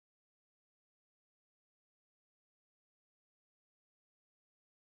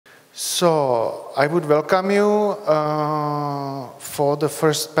So I would welcome you for the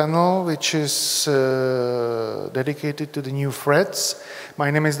first panel, which is dedicated to the new threats. My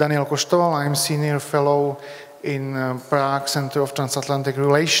name is Daniel Koštoval. I'm Senior Fellow in Prague Center of Transatlantic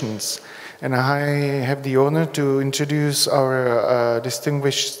Relations. And I have the honor to introduce our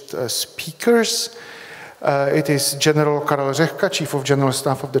distinguished speakers. It is General Karel Rehka, Chief of General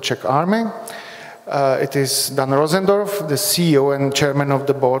Staff of the Czech Army. It is Dan Rosendorf, the CEO and Chairman of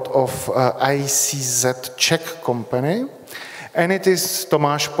the Board of ICZ Czech Company. And it is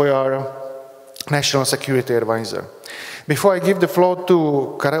Tomáš Pojar, National Security Advisor. Before I give the floor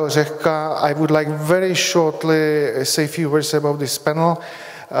to Karel Rehka, I would like very shortly say a few words about this panel.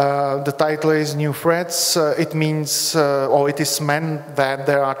 The title is New Threats. It means, or it is meant that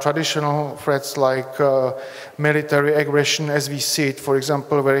there are traditional threats like military aggression as we see it, for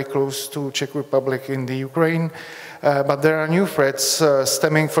example, very close to Czech Republic in the Ukraine. But there are new threats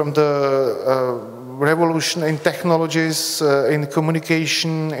stemming from the revolution in technologies, in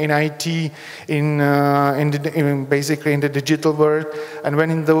communication, in IT, basically in the digital world. And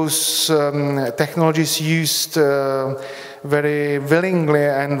when those technologies used very willingly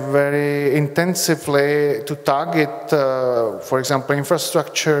and very intensively to target, for example,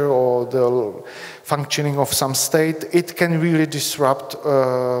 infrastructure or the functioning of some state, it can really disrupt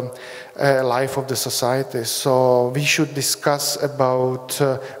life of the society. So we should discuss about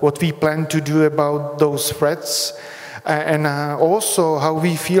what we plan to do about those threats and also how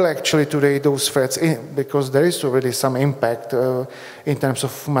we feel actually today those threats, because there is already some impact in terms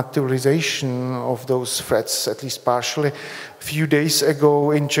of materialization of those threats, at least partially. A few days ago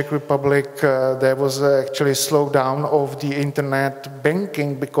in Czech Republic, there was actually a slowdown of the internet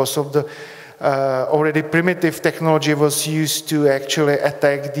banking because of the already primitive technology was used to actually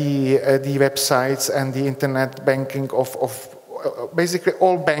attack the websites and the internet banking of basically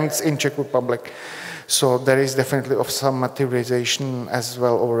all banks in Czech Republic. So there is definitely of some materialization as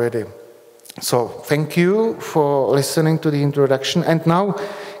well already. So thank you for listening to the introduction. And now,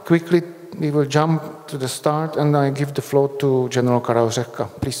 quickly, we will jump to the start, and I give the floor to General Karel Rehka,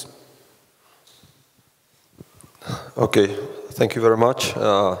 please. Okay, thank you very much.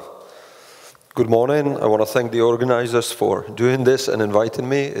 Good morning. I want to thank the organizers for doing this and inviting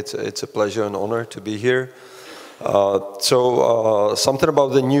me. It's a pleasure and honor to be here. Something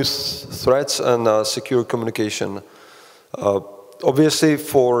about the new threats and secure communication. Obviously,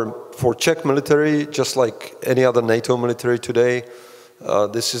 for Czech military, just like any other NATO military today,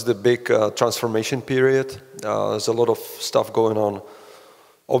 this is the big transformation period. There's a lot of stuff going on.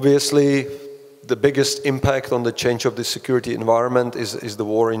 Obviously, the biggest impact on the change of the security environment is the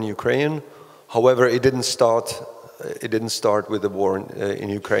war in Ukraine. However, it didn't start with the war in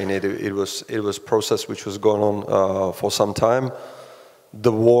Ukraine. It was a process which was going on for some time.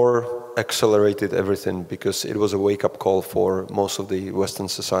 The war accelerated everything because it was a wake-up call for most of the Western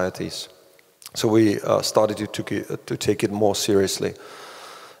societies. So we started to take it more seriously.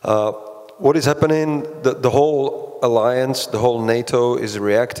 What is happening? The whole alliance, the whole NATO is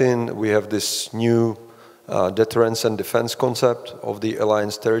reacting. We have this new deterrence and defense concept of the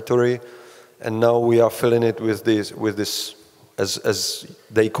alliance territory. And now we are filling it with this, as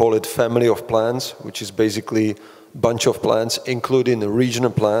they call it, family of plans, which is basically a bunch of plans, including the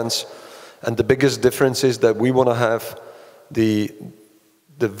regional plans. And the biggest difference is that we want to have the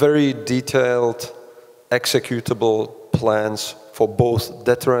very detailed, executable plans for both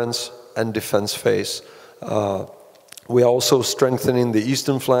deterrence and defense phase. We are also strengthening the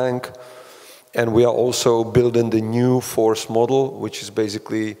eastern flank, and we are also building the new force model, which is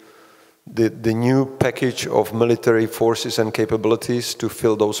basically the new package of military forces and capabilities to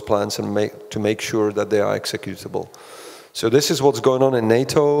fill those plans and to make sure that they are executable. So this is what's going on in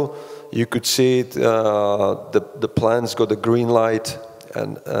NATO. You could see it, the plans got a green light,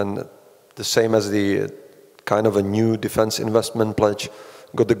 and the same as the kind of a new defense investment pledge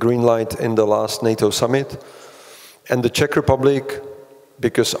got the green light in the last NATO summit. And the Czech Republic,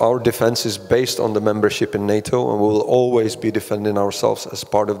 because our defense is based on the membership in NATO and we will always be defending ourselves as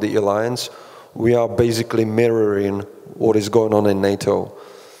part of the alliance, we are basically mirroring what is going on in NATO.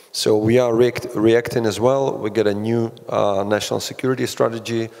 So we are reacting as well. We get a new national security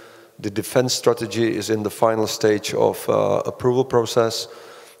strategy. The defense strategy is in the final stage of approval process,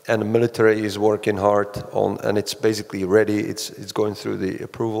 and the military is working hard on, and it's basically ready. It's going through the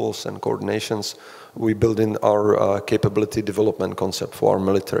approvals and coordinations. We build in our capability development concept for our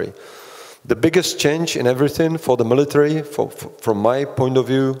military. The biggest change in everything for the military, from my point of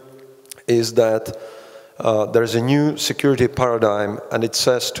view, is that there's a new security paradigm, and it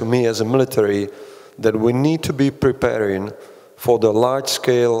says to me as a military that we need to be preparing for the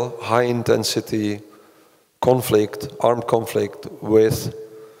large-scale, high-intensity conflict, armed conflict with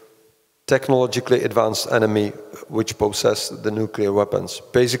technologically advanced enemy which possess the nuclear weapons.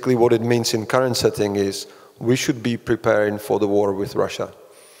 Basically what it means in current setting is we should be preparing for the war with Russia.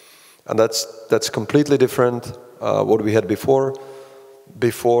 And that's completely different what we had before.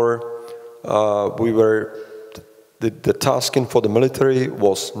 Before the tasking for the military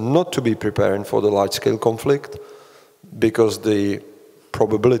was not to be preparing for the large-scale conflict because the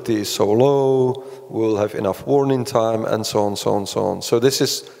probability is so low, we'll have enough warning time, and so on, so on, so on. So this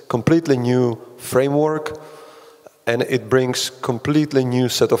is completely new framework, and it brings completely new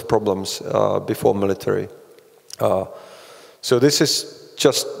set of problems before military. So this is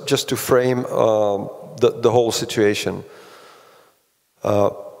just to frame the whole situation.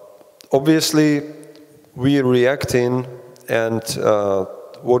 Obviously, we are reacting, and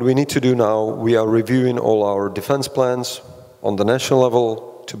what we need to do now, we are reviewing all our defense plans on the national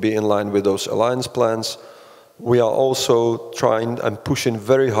level to be in line with those alliance plans. We are also trying and pushing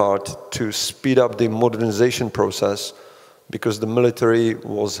very hard to speed up the modernization process because the military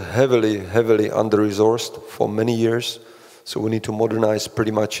was heavily under-resourced for many years. So we need to modernize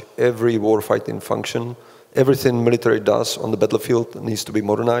pretty much every warfighting function. Everything military does on the battlefield needs to be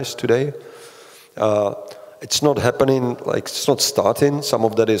modernized today. It's not happening, like it's not starting. Some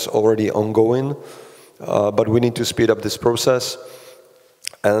of that is already ongoing. But we need to speed up this process.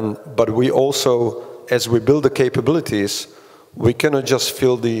 But we also, as we build the capabilities, we cannot just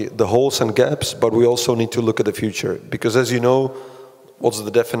fill the holes and gaps, but we also need to look at the future. Because as you know, what's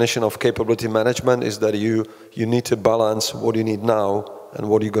the definition of capability management is that you need to balance what you need now and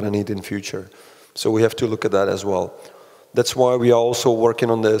what you're going to need in future. So we have to look at that as well. That's why we are also working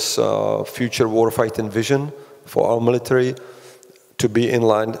on this future warfighting vision for our military, to be in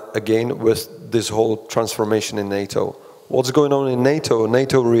line again with this whole transformation in NATO. What's going on in NATO?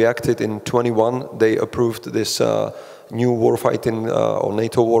 NATO reacted in 21. They approved this new warfighting or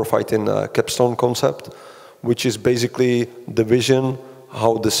NATO warfighting capstone concept, which is basically the vision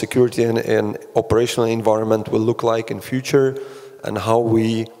how the security and operational environment will look like in future, and how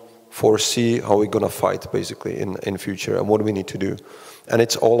we foresee how we're going to fight basically in future and what we need to do. And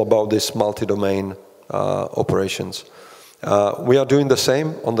it's all about this multi-domain operations. We are doing the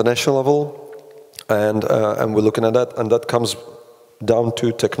same on the national level, and we're looking at that, and that comes down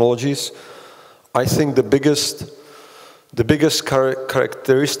to technologies. I think the biggest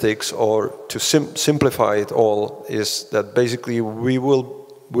characteristics, or to simplify it all, is that basically we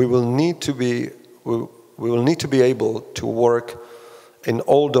will need to be able to work in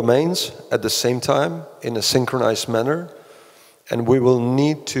all domains at the same time in a synchronized manner, and we will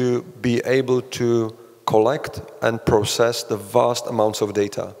need to be able to collect and process the vast amounts of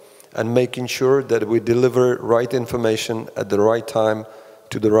data, and making sure that we deliver right information at the right time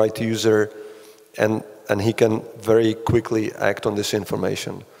to the right user, and he can very quickly act on this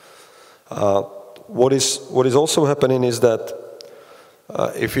information. What is also happening is that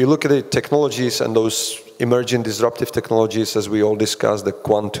if you look at the technologies and those emerging disruptive technologies, as we all discussed, the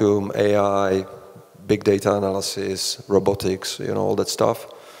quantum, AI, big data analysis, robotics, you know, all that stuff,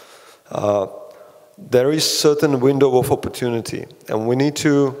 there is certain window of opportunity, and we need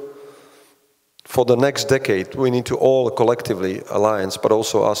to, for the next decade, we need to all collectively, alliance, but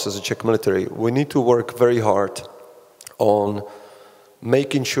also us as a Czech military, we need to work very hard on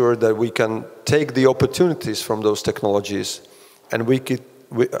making sure that we can take the opportunities from those technologies, and we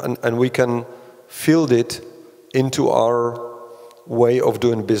can field it into our way of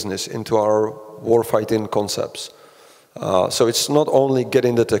doing business, into our warfighting concepts. So it's not only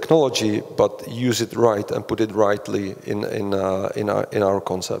getting the technology, but use it right and put it rightly in our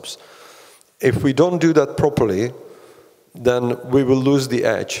concepts. If we don't do that properly, then we will lose the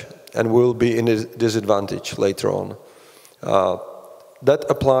edge and we'll be in a disadvantage later on. That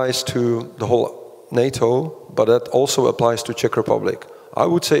applies to the whole NATO, but that also applies to Czech Republic. I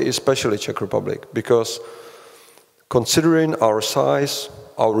would say especially Czech Republic, because considering our size,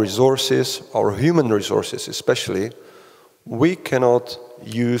 our resources, our human resources especially, we cannot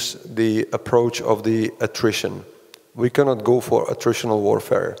use the approach of the attrition. We cannot go for attritional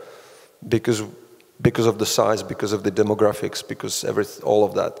warfare because of the size, because of the demographics, because all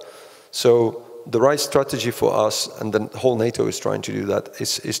of that. So the right strategy for us, and the whole NATO is trying to do that,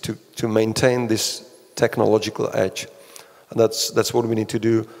 is to maintain this technological edge. And that's what we need to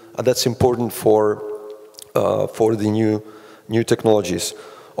do, and that's important for the new technologies.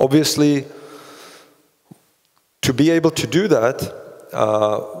 Obviously, to be able to do that,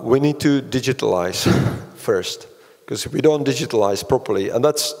 we need to digitalize first, because if we don't digitalize properly, and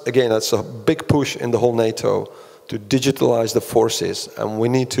that's a big push in the whole NATO, to digitalize the forces, and we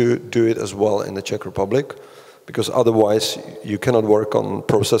need to do it as well in the Czech Republic, because otherwise you cannot work on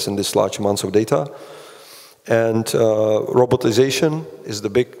processing this large amounts of data. And robotization is the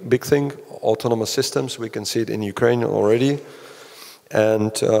big thing. Autonomous systems, we can see it in Ukraine already,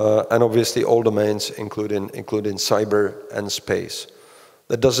 and obviously all domains, including cyber and space.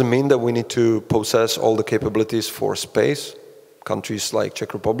 That doesn't mean that we need to possess all the capabilities for space, countries like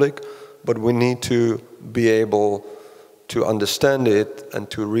Czech Republic, but we need to be able to understand it and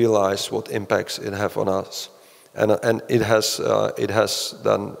to realize what impacts it have on us. And it has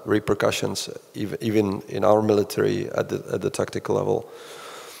done repercussions even in our military at the tactical level.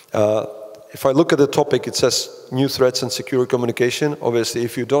 If I look at the topic, it says new threats and secure communication. Obviously,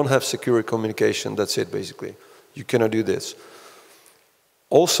 if you don't have secure communication, that's it basically. You cannot do this.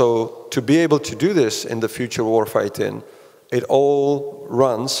 Also, to be able to do this in the future warfighting, it all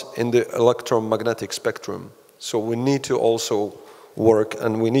runs in the electromagnetic spectrum. So we need to also work,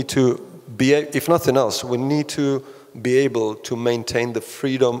 and we need to be, if nothing else, we need to be able to maintain the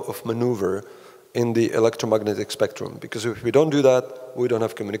freedom of maneuver in the electromagnetic spectrum. Because if we don't do that, we don't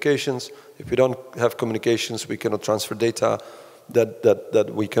have communications. If we don't have communications, we cannot transfer data,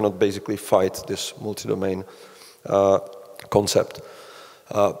 that we cannot basically fight this multi-domain concept.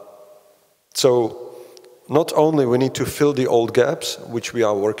 So not only we need to fill the old gaps, which we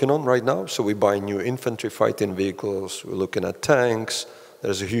are working on right now, so we buy new infantry fighting vehicles, we're looking at tanks,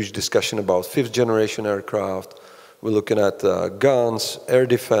 there's a huge discussion about 5th generation aircraft, we're looking at guns, air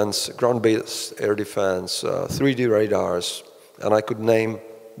defense, ground-based air defense, 3D radars, and I could name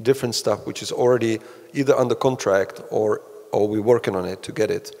different stuff which is already either under contract or we're working on it to get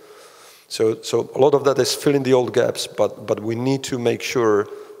it. So a lot of that is filling the old gaps, but we need to make sure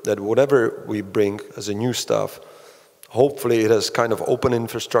that whatever we bring as a new stuff, hopefully it has kind of open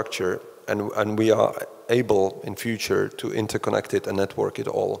infrastructure, and we are able in future to interconnect it and network it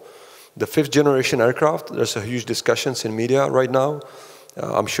all. The 5th generation aircraft, there's a huge discussions in media right now.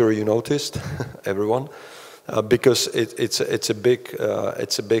 I'm sure you noticed, everyone, because it's a big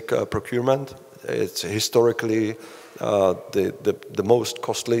procurement. It's historically the most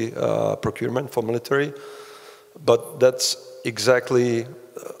costly procurement for military, but that's exactly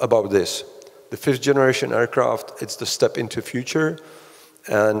about this. The 5th generation aircraft, it's the step into future,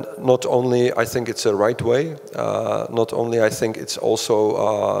 and not only I think it's a right way, not only I think it's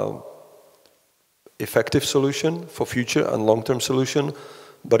also effective solution for future and long-term solution,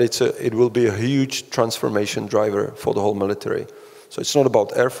 but it will be a huge transformation driver for the whole military. So it's not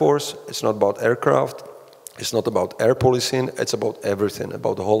about Air Force, it's not about aircraft, it's not about air policing, it's about everything,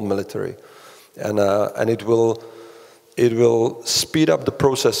 about the whole military. And it will speed up the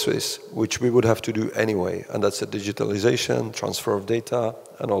processes which we would have to do anyway, and that's the digitalization, transfer of data,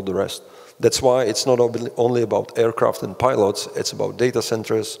 and all the rest. That's why it's not only about aircraft and pilots, it's about data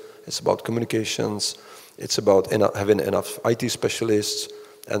centers, it's about communications, it's about having enough IT specialists,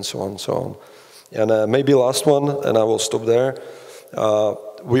 and so on and so on. And maybe last one, and I will stop there.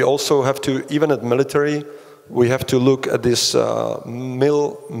 We also have to, even at military, we have to look at this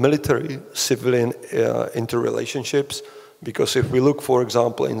military-civilian interrelationships, because if we look, for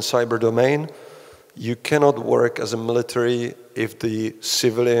example, in cyber domain, you cannot work as a military if the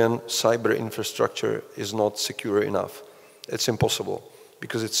civilian cyber infrastructure is not secure enough. It's impossible,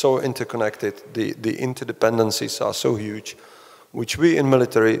 because it's so interconnected, the interdependencies are so huge, which we in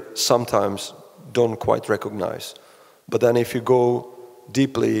military sometimes don't quite recognize. But then if you go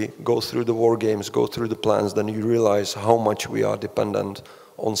deeply, go through the war games, go through the plans, then you realize how much we are dependent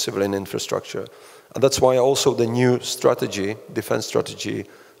on civilian infrastructure. And that's why also the new strategy, defense strategy,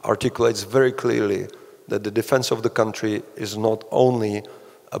 articulates very clearly that the defense of the country is not only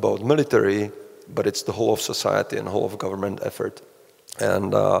about military, but it's the whole of society and whole of government effort.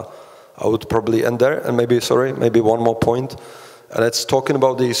 And I would probably end there, and maybe one more point, and it's talking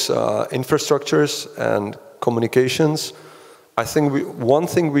about these infrastructures and communications. I think one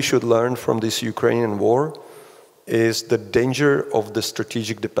thing we should learn from this Ukrainian war is the danger of the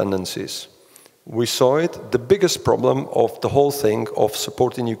strategic dependencies. We saw it. The biggest problem of the whole thing of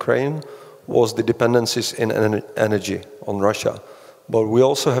supporting Ukraine was the dependencies in energy on Russia. But we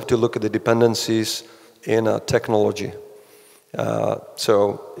also have to look at the dependencies in technology.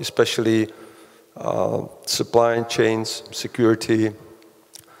 So especially supply chains, security,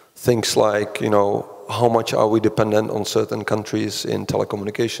 things like, how much are we dependent on certain countries in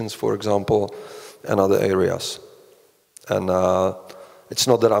telecommunications, for example, and other areas. And it's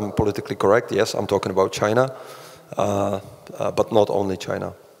not that I'm politically correct. Yes, I'm talking about China, but not only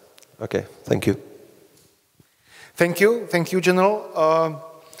China. Okay, thank you. Thank you, General.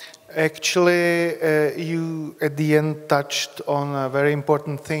 Actually, you at the end touched on a very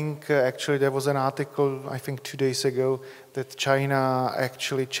important thing. Actually, there was an article, I think 2 days ago, that China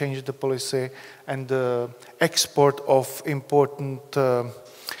actually changed the policy and the export of important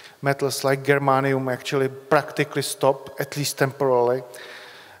metals like germanium actually practically stopped, at least temporarily.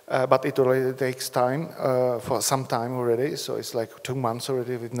 But it already takes time, for some time already, so it's like 2 months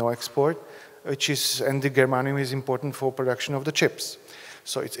already with no export, and the germanium is important for production of the chips.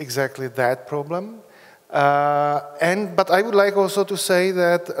 So it's exactly that problem. But I would like also to say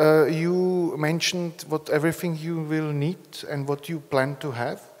that you mentioned everything you will need and what you plan to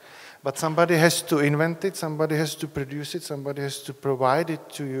have, but somebody has to invent it, somebody has to produce it, somebody has to provide it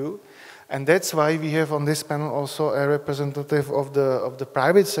to you. And that's why we have on this panel also a representative of the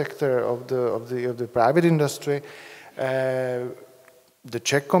private sector, of the private industry, the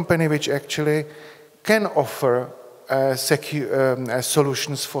Czech company, which actually can offer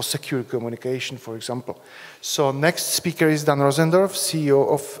solutions for secure communication, for example. So next speaker is Dan Rosendorf, CEO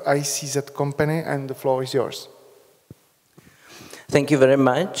of ICZ company, and the floor is yours. Thank you very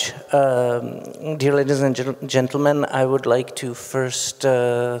much. Dear ladies and gentlemen, I would like to first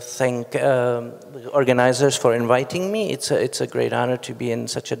thank the organizers for inviting me. It's a great honor to be in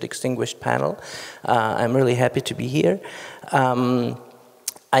such a distinguished panel. I'm really happy to be here.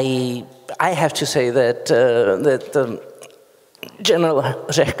 I have to say that General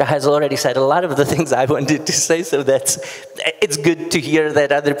Rehka has already said a lot of the things I wanted to say, so it's good to hear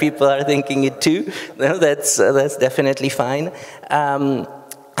that other people are thinking it too. No, that's definitely fine.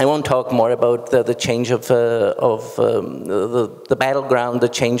 I won't talk more about the change of the battleground, the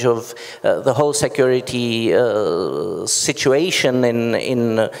change of the whole security situation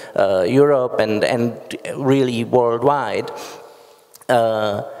in Europe and really worldwide.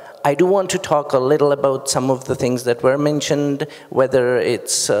 I do want to talk a little about some of the things that were mentioned, whether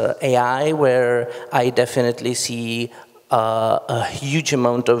it's AI, where I definitely see a huge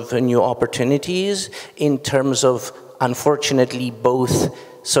amount of new opportunities in terms of, unfortunately, both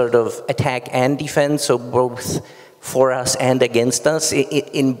sort of attack and defense, so both for us and against us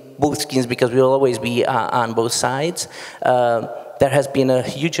in both schemes, because we'll always be on both sides. There has been a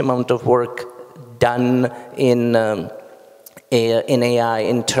huge amount of work done in AI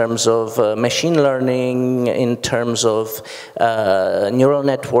in terms of machine learning, in terms of neural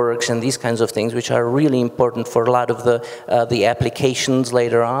networks and these kinds of things, which are really important for a lot of the applications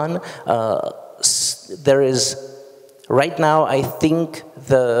later on. There is, right now, I think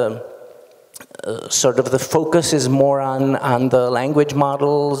the sort of the focus is more on the language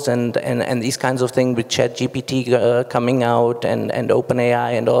models and these kinds of things with ChatGPT coming out and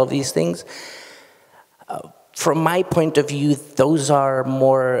OpenAI and all of these things. From my point of view, those are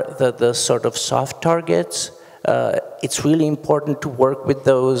more the sort of soft targets. It's really important to work with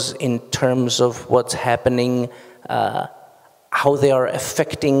those in terms of what's happening, how they are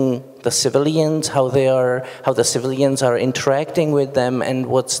affecting the civilians, how the civilians are interacting with them, and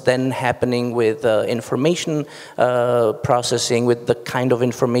what's then happening with information processing, with the kind of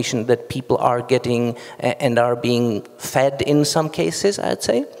information that people are getting and are being fed in some cases, I'd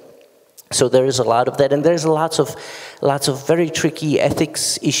say. So there is a lot of that, and there's lots of very tricky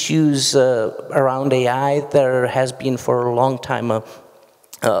ethics issues around AI. There has been for a long time a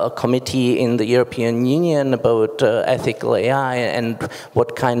committee in the European Union about ethical AI and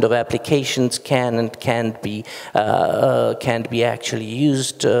what kind of applications can and can't be actually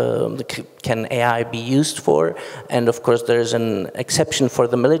used. Can AI be used for? And of course, there's an exception for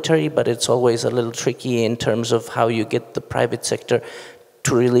the military, but it's always a little tricky in terms of how you get the private sector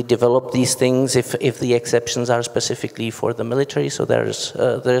to really develop these things if the exceptions are specifically for the military. So there's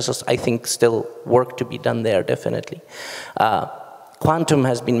I think, still work to be done there, definitely. Quantum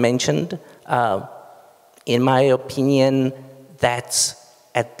has been mentioned. In my opinion, that's,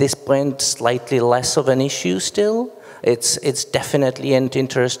 at this point, slightly less of an issue still. It's definitely an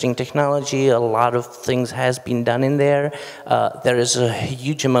interesting technology. A lot of things has been done in there. There is a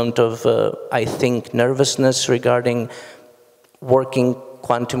huge amount of, I think, nervousness regarding working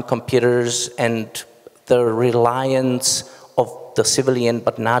quantum computers and the reliance of the civilian,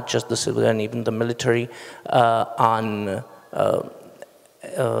 but not just the civilian, even the military, on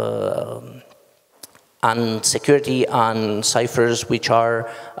security, on ciphers which are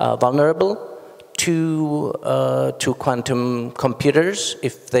vulnerable to quantum computers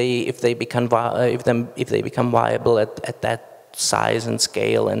if they become viable at that size and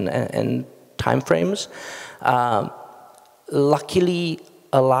scale and time frames. Luckily,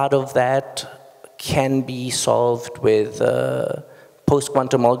 a lot of that can be solved with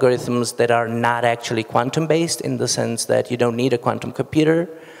post-quantum algorithms that are not actually quantum-based, in the sense that you don't need a quantum computer.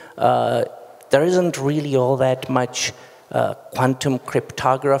 there isn't really all that much quantum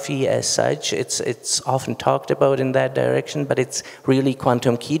cryptography as such. It's often talked about in that direction, but it's really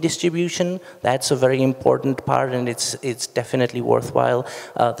quantum key distribution. That's a very important part, and it's definitely worthwhile.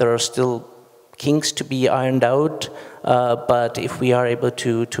 There are still kinks to be ironed out, but if we are able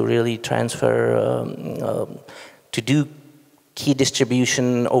to really transfer, to do key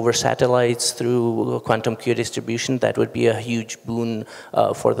distribution over satellites through quantum key distribution, that would be a huge boon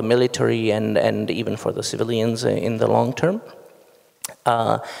for the military and even for the civilians in the long term.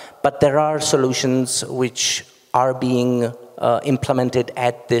 But there are solutions which are being implemented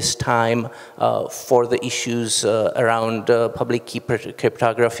at this time for the issues around public key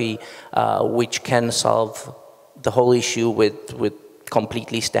cryptography, which can solve the whole issue with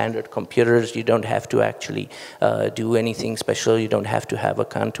completely standard computers. You don't have to actually do anything special. You don't have to have a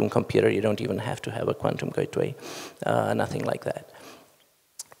quantum computer. You don't even have to have a quantum gateway, nothing like that.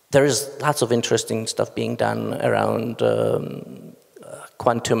 There is lots of interesting stuff being done around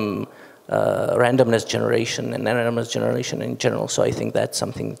quantum randomness generation and randomness generation in general, so I think that's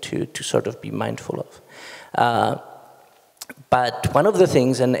something to sort of be mindful of. But one of the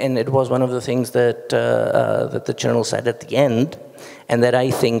things, and it was one of the things that, that the general said at the end, and that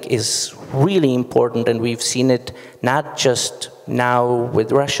I think is really important, and we've seen it not just now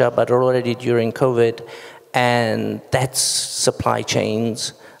with Russia, but already during COVID, and that's supply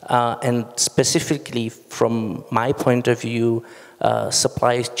chains, and specifically from my point of view,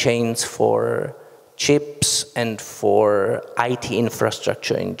 supply chains for chips and for IT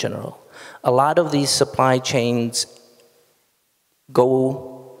infrastructure in general. A lot of these supply chains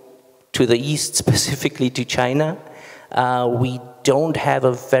go to the east, specifically to China. We don't have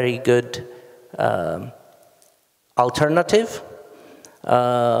a very good alternative.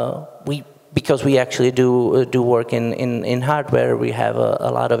 Because we actually do work in hardware, we have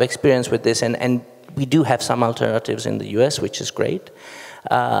a lot of experience with this, and we do have some alternatives in the US, which is great.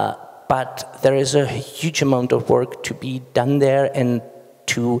 But there is a huge amount of work to be done there and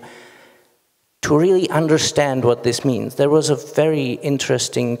to really understand what this means. There was a very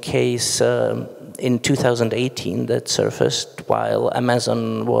interesting case in 2018 that surfaced while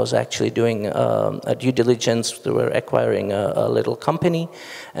Amazon was actually doing a due diligence. They were acquiring a little company,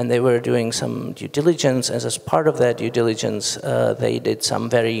 and they were doing some due diligence. As part of that due diligence, they did some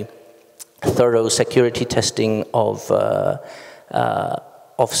very thorough security testing of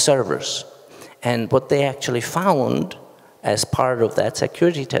servers. And what they actually found as part of that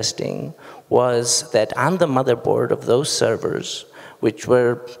security testing was that on the motherboard of those servers, which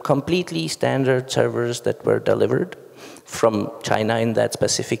were completely standard servers that were delivered from China in that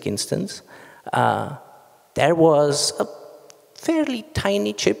specific instance, there was a fairly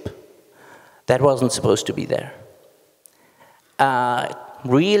tiny chip that wasn't supposed to be there.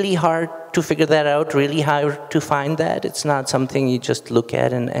 Really hard to figure that out, really hard to find that. It's not something you just look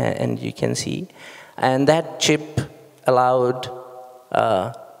at and you can see. And that chip allowed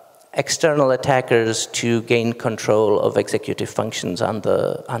external attackers to gain control of executive functions on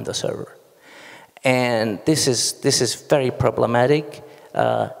the server. And this is very problematic.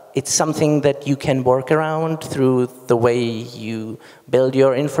 It's something that you can work around through the way you build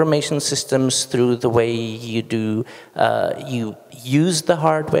your information systems, through the way you do you use the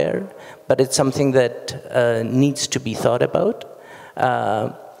hardware, but it's something that needs to be thought about.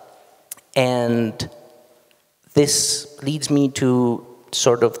 And this leads me to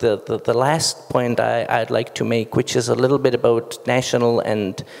sort of the last point I'd like to make, which is a little bit about national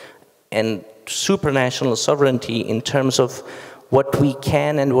and supranational sovereignty in terms of what we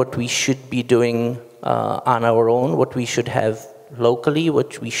can and what we should be doing on our own, what we should have locally,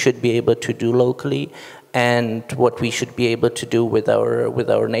 what we should be able to do locally, and what we should be able to do with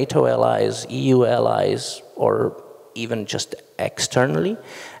our NATO allies, EU allies, or even just externally.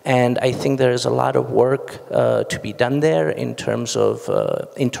 And I think there is a lot of work to be done there in terms of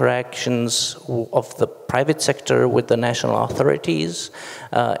interactions of the private sector with the national authorities,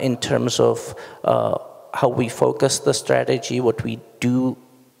 in terms of how we focus the strategy, what we do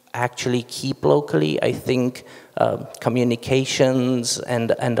actually keep locally. I think communications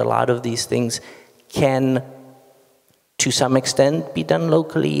and a lot of these things can, to some extent, be done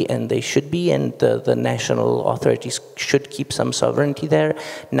locally, and they should be, and the national authorities should keep some sovereignty there,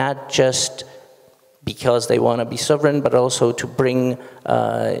 not just because they want to be sovereign, but also to bring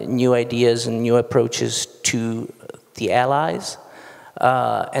new ideas and new approaches to the allies.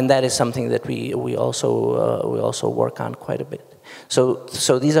 And that is something that we also work on quite a bit. So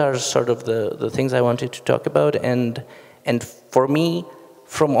these are sort of the things I wanted to talk about, and for me,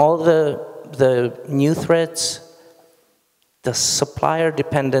 from all the new threats, the supplier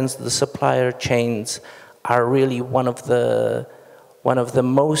dependence, the supplier chains are really one of the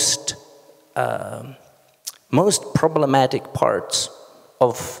most most problematic parts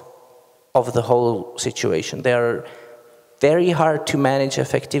of the whole situation. They are very hard to manage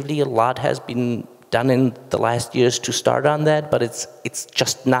effectively. A lot has been done in the last years to start on that, but it's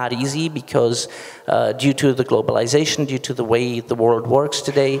just not easy because due to the globalization, due to the way the world works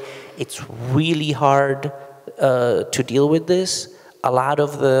today, it's really hard to deal with this. A lot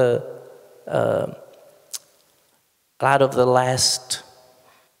of the last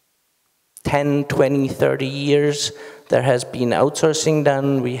 10, 20, 30 years, there has been outsourcing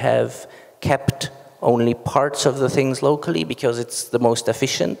done. We have kept only parts of the things locally because it's the most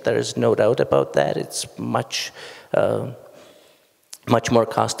efficient. There is no doubt about that. It's much more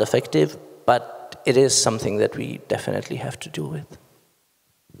cost effective, but it is something that we definitely have to deal with.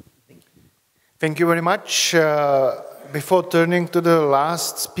 Thank you very much. Before turning to the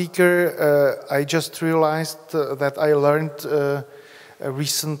last speaker, I just realized that I learned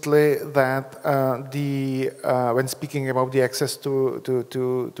recently that when speaking about the access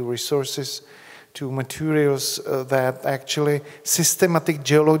to resources, to materials, that actually systematic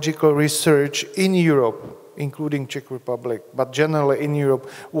geological research in Europe, including Czech Republic, but generally in Europe,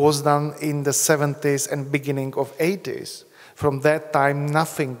 was done in the 70s and beginning of 80s. From that time,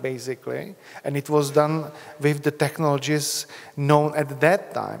 nothing basically, and it was done with the technologies known at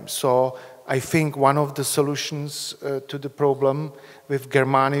that time. So I think one of the solutions to the problem with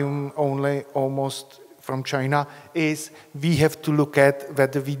germanium only almost from China is we have to look at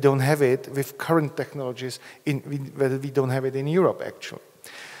whether we don't have it with current technologies, whether we don't have it in Europe actually.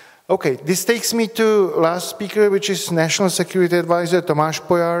 Okay, this takes me to last speaker, which is National Security Advisor Tomáš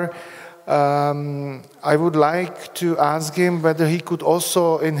Pojar. I would like to ask him whether he could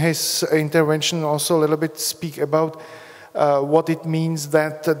also, in his intervention, also a little bit speak about what it means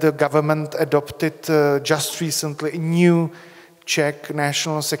that the government adopted just recently a new Czech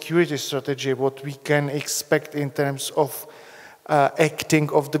national security strategy, what we can expect in terms of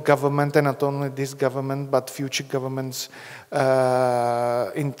acting of the government, and not only this government, but future governments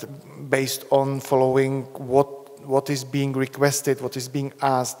based on following what is being requested, what is being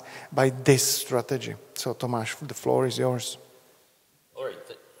asked by this strategy. So Tomáš, the floor is yours. All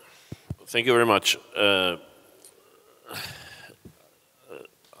right. Thank you very much.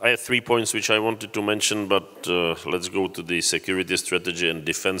 I have 3 points which I wanted to mention, but let's go to the security strategy and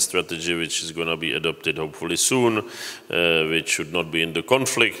defense strategy, which is going to be adopted hopefully soon, which should not be in the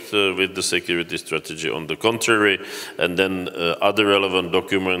conflict with the security strategy, on the contrary, and then other relevant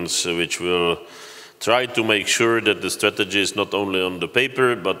documents which will try to make sure that the strategy is not only on the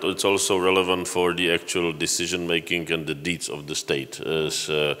paper, but it's also relevant for the actual decision-making and the deeds of the state.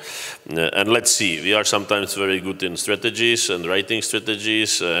 And let's see, we are sometimes very good in strategies and writing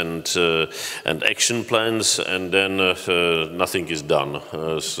strategies and action plans, and then nothing is done.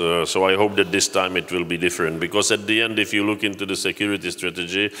 So I hope that this time it will be different, because at the end, if you look into the security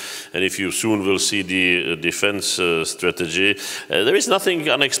strategy, and if you soon will see the defense strategy, there is nothing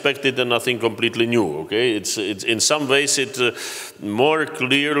unexpected and nothing completely new. Okay, it's in some ways it more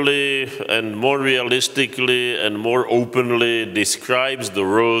clearly and more realistically and more openly describes the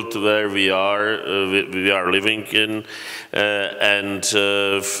world where we are living in, and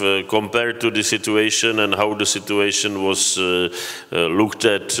compared to the situation and how the situation was looked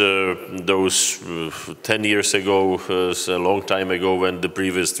at those 10 years ago, a long time ago, when the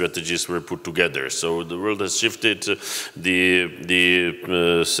previous strategies were put together. So the world has shifted,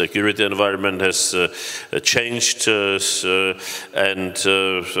 the security environment has changed, and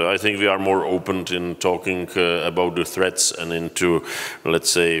I think we are more open in talking about the threats and into,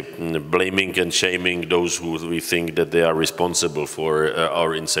 let's say, blaming and shaming those who we think that they are responsible for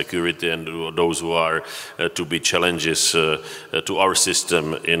our insecurity and those who are to be challenges to our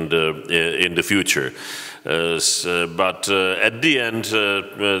system in the future. But at the end,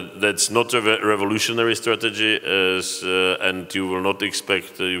 that's not a revolutionary strategy, and you will not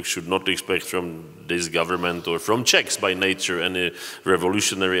expect, you should not expect from this government or from Czechs by nature any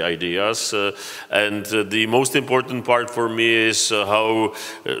revolutionary ideas. And the most important part for me is how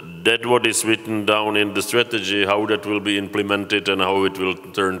that what is written down in the strategy, how that will be implemented and how it will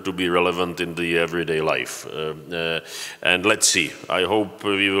turn to be relevant in the everyday life. And let's see. I hope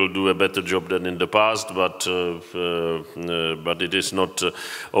we will do a better job than in the past, but it is not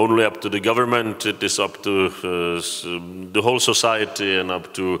only up to the government, it is up to the whole society and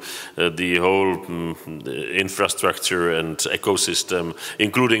up to the whole infrastructure and ecosystem,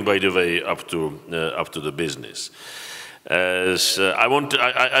 including, by the way, up to the business.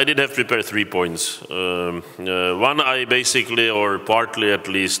 I did have prepared 3 points. One I basically, or partly at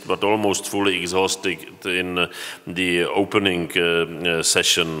least, but almost fully exhausted in the opening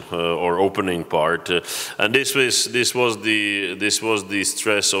session or opening part, and this was the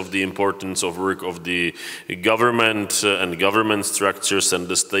stress of the importance of work of the government and government structures and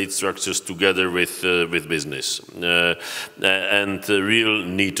the state structures together with business, and the real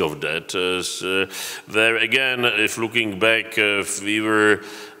need of that. There again, if looking back, we were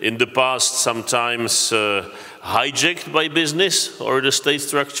in the past sometimes hijacked by business or the state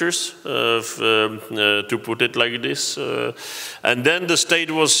structures, to put it like this. And then the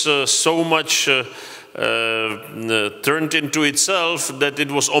state was so much turned into itself that it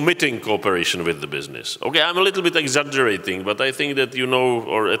was omitting cooperation with the business. Okay, I'm a little bit exaggerating, but I think that you know,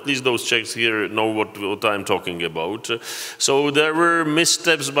 or at least those Czechs here know what I'm talking about. So there were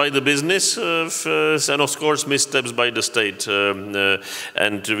missteps by the business, and of course missteps by the state.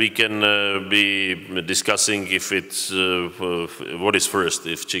 And we can be discussing if it's what is first,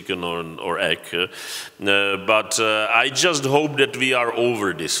 if chicken or egg. But I just hope that we are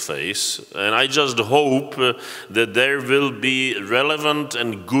over this phase, and I just hope that there will be relevant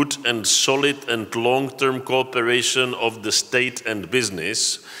and good and solid and long-term cooperation of the state and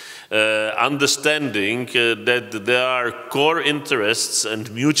business, understanding that there are core interests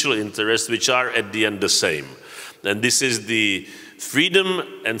and mutual interests which are at the end the same. And this is the freedom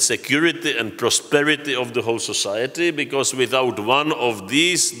and security and prosperity of the whole society, because without one of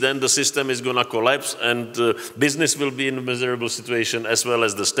these, then the system is going to collapse, and business will be in a miserable situation as well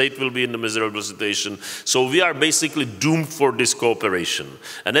as the state will be in a miserable situation. So we are basically doomed for this cooperation.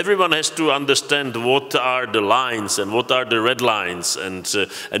 And everyone has to understand what are the lines and what are the red lines and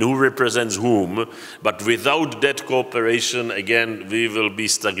who represents whom. But without that cooperation, again, we will be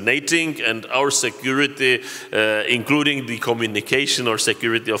stagnating, and our security, including the communication or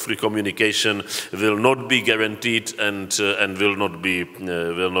security of the communication, will not be guaranteed and will not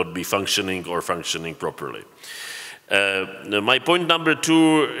be functioning or functioning properly. My point number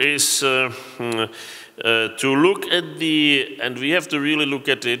 2 is to look at and we have to really look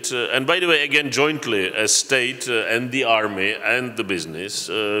at it, and by the way, again, jointly as state and the army and the business,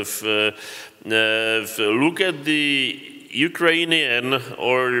 look at the Ukrainian,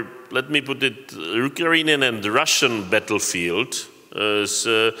 or let me put it, Ukrainian and Russian battlefield as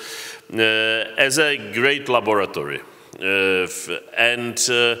a great laboratory.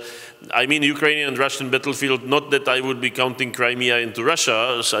 I mean Ukrainian and Russian battlefield, not that I would be counting Crimea into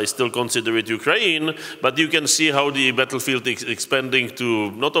Russia, so I still consider it Ukraine, but you can see how the battlefield is expanding to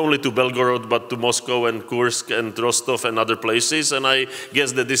not only to Belgorod, but to Moscow and Kursk and Rostov and other places, and I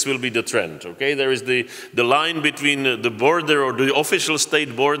guess that this will be the trend, okay? There is the line between the border, or the official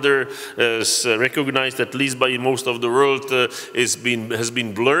state border, recognized at least by most of the world, has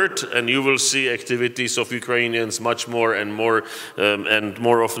been blurred, and you will see activities of Ukrainians much more and more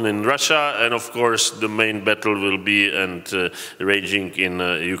often in Russia, and of course the main battle will be raging in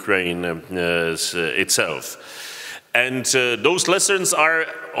Ukraine itself. And those lessons are,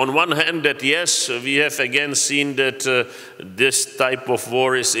 on one hand, that yes, we have again seen that this type of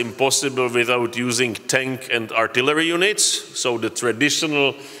war is impossible without using tank and artillery units. So the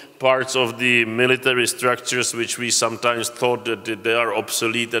traditional parts of the military structures, which we sometimes thought that they are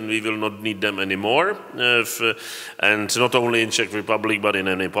obsolete and we will not need them anymore. And not only in Czech Republic, but in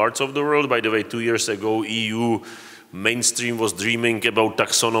many parts of the world. By the way, 2 years ago, EU mainstream was dreaming about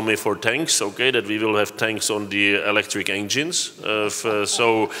taxonomy for tanks, okay, that we will have tanks on the electric engines.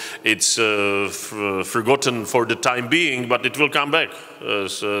 So it's forgotten for the time being, but it will come back.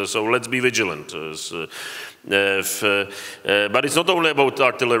 So let's be vigilant. But it's not only about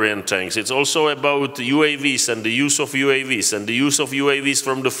artillery and tanks, it's also about UAVs and the use of UAVs, and the use of UAVs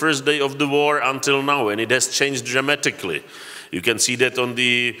from the first day of the war until now, and it has changed dramatically. You can see that on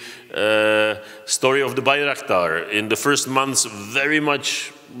the story of the Bayraktar. In the first months, very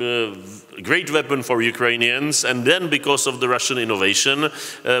much great weapon for Ukrainians, and then because of the Russian innovation,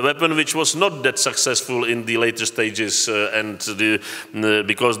 a weapon which was not that successful in the later stages,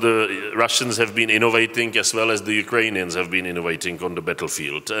 because the Russians have been innovating as well as the Ukrainians have been innovating on the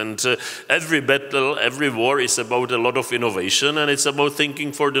battlefield. And every battle, every war is about a lot of innovation, and it's about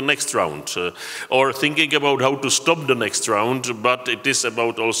thinking for the next round, or thinking about how to stop the next round, but it is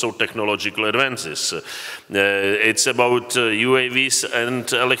about also technological advances. It's about UAVs and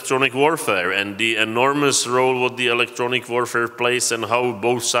electronic warfare, and the enormous role what the electronic warfare plays, and how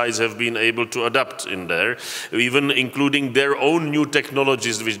both sides have been able to adapt in there, even including their own new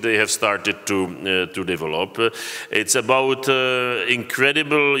technologies which they have started to develop. It's about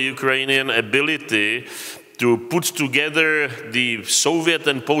incredible Ukrainian ability to put together the Soviet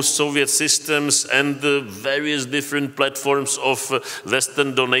and post-Soviet systems and the various different platforms of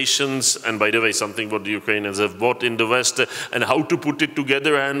Western donations, and by the way, something what the Ukrainians have bought in the West, and how to put it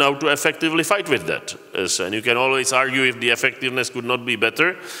together and how to effectively fight with that. And you can always argue if the effectiveness could not be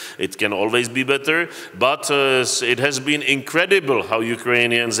better. It can always be better, but it has been incredible how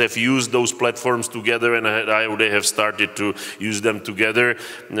Ukrainians have used those platforms together and how they have started to use them together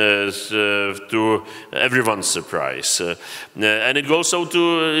to everyone's surprise. And it goes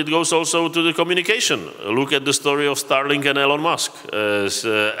also to the communication. Look at the story of Starlink and Elon Musk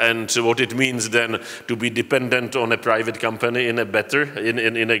and what it means then to be dependent on a private company in a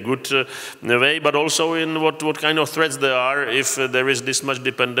good way, but also in what kind of threats there are if there is this much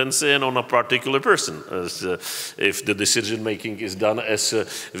dependency on a particular person, if the decision making is done as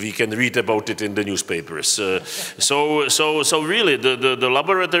we can read about it in the newspapers. So really the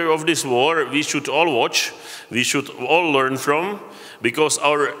laboratory of this war we should all watch, we should all learn from, because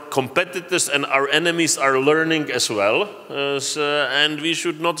our competitors and our enemies are learning as well, and we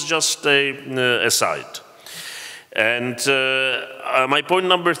should not just stay aside. And my point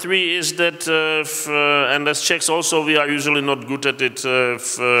number 3 is that, and as Czechs also, we are usually not good at it,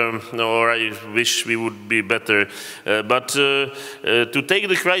 or I wish we would be better, but to take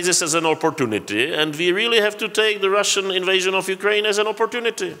the crisis as an opportunity, and we really have to take the Russian invasion of Ukraine as an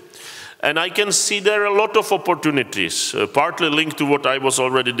opportunity. And I can see there are a lot of opportunities, partly linked to what I was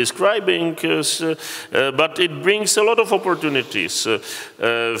already describing, but it brings a lot of opportunities.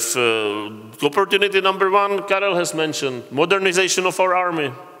 Opportunity number 1, Karel has mentioned, modernization of our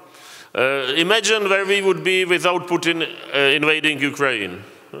army. Imagine where we would be without Putin invading Ukraine.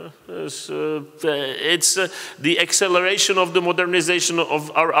 It's the acceleration of the modernization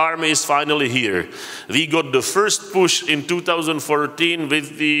of our army is finally here. We got the first push in 2014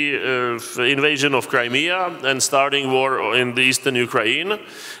 with the invasion of Crimea and starting war in the eastern Ukraine.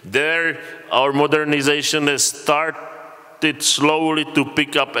 There, our modernization has started slowly to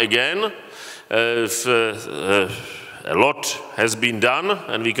pick up again. A lot has been done,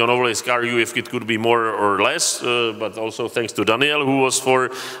 and we can always argue if it could be more or less, but also thanks to Daniel, who was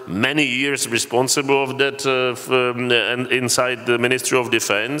for many years responsible of that and inside the Ministry of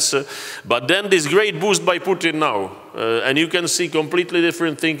Defense. But then this great boost by Putin now, and you can see completely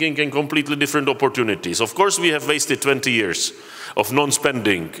different thinking and completely different opportunities. Of course, we have wasted 20 years of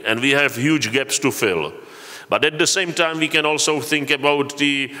non-spending, and we have huge gaps to fill. But at the same time, we can also think about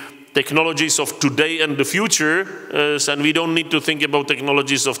the technologies of today and the future, and we don't need to think about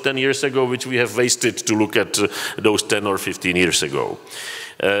technologies of 10 years ago, which we have wasted to look at those 10 or 15 years ago.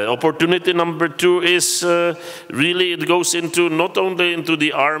 Opportunity number 2 is really it goes into not only into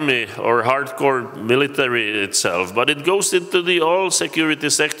the army or hardcore military itself, but it goes into the all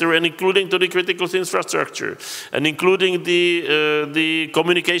security sector and including to the critical infrastructure and including the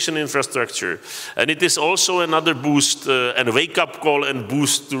communication infrastructure. And it is also another boost and wake-up call and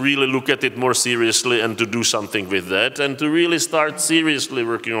boost to really look at it more seriously and to do something with that and to really start seriously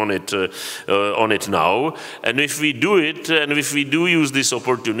working on it now. And if we do it and if we do use this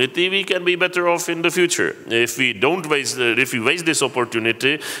opportunity, we can be better off in the future. If we don't waste, if we waste this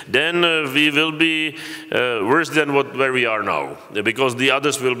opportunity, then we will be worse than where we are now, because the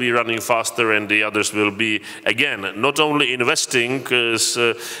others will be running faster and the others will be again not only investing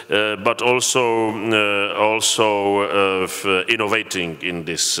but also innovating in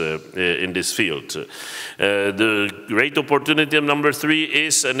this field. The great opportunity number 3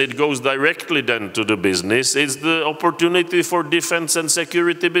 is, and it goes directly then to the business, is the opportunity for defense and security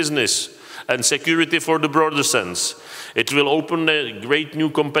business and security for the broader sense. It will open a great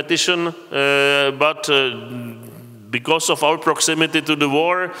new competition, but because of our proximity to the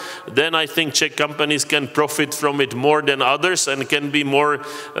war, then I think Czech companies can profit from it more than others and can be more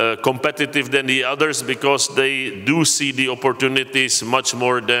competitive than the others because they do see the opportunities much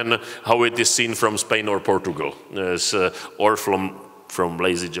more than how it is seen from Spain or Portugal or from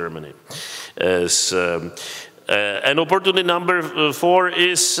lazy Germany. And opportunity number 4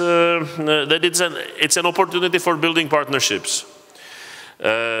 is that it's an opportunity for building partnerships.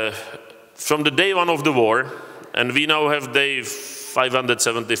 From the day 1 of the war, and we now have day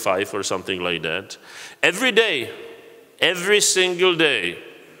 575 or something like that, every day, every single day,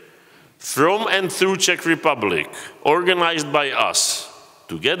 from and through Czech Republic, organized by us,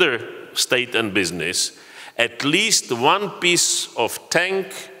 together, state and business, at least one piece of tank,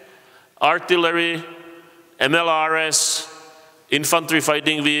 artillery, MLRS, infantry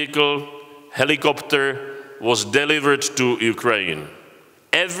fighting vehicle, helicopter was delivered to Ukraine.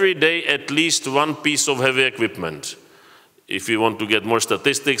 Every day, at least one piece of heavy equipment. if you want to get more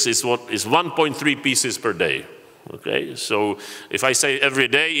statistics, is 1.3 pieces per day. Okay, so if I say every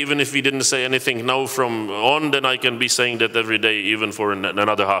day, even if we didn't say anything now from on, then I can be saying that every day, even for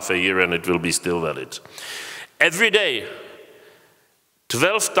another half a year, and it will be still valid. Every day,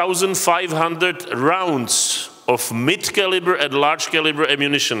 12,500 rounds of mid-caliber and large-caliber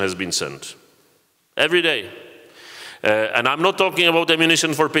ammunition has been sent. Every day. And I'm not talking about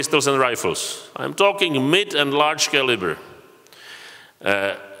ammunition for pistols and rifles. I'm talking mid and large caliber.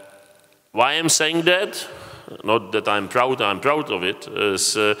 Why I'm saying that? Not that I'm proud of it,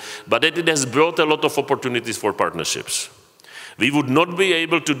 but that it has brought a lot of opportunities for partnerships. We would not be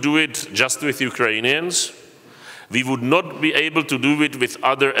able to do it just with Ukrainians. We would not be able to do it with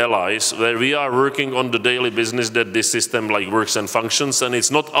other allies where we are working on the daily business that this system like works and functions, and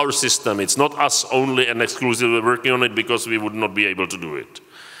it's not our system, it's not us only and exclusively working on it because we would not be able to do it.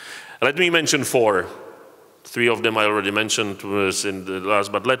 Let me mention four. Three of them I already mentioned in the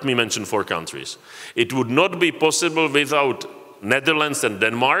last, but let me mention four countries. It would not be possible without Netherlands and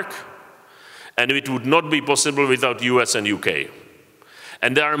Denmark, and it would not be possible without US and UK.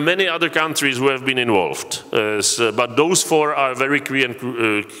 And there are many other countries who have been involved, but those four are very key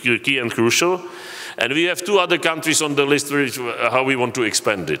and crucial. And we have two other countries on the list which, how we want to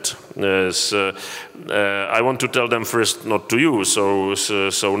expand it. I want to tell them first, not to you, so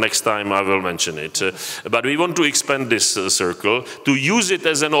next time I will mention it. But we want to expand this circle, to use it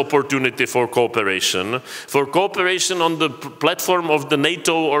as an opportunity for cooperation on the platform of the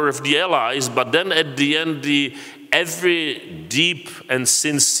NATO or of the allies, but then at the end, every deep and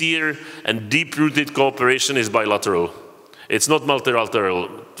sincere and deep-rooted cooperation is bilateral. It's not multilateral.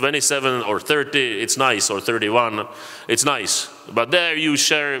 27 or 30, it's nice, or 31, it's nice. But there you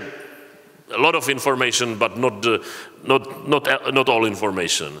share a lot of information, but not all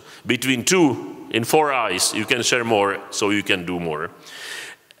information. Between two, in four eyes, you can share more, so you can do more.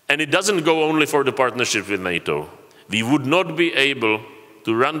 And it doesn't go only for the partnership with NATO. We would not be able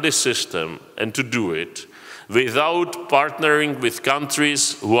to run this system and to do it without partnering with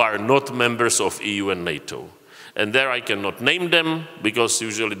countries who are not members of EU and NATO. And there I cannot name them, because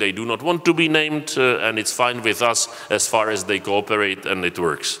usually they do not want to be named, and it's fine with us as far as they cooperate and it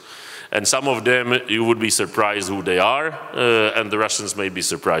works. And some of them, you would be surprised who they are, and the Russians may be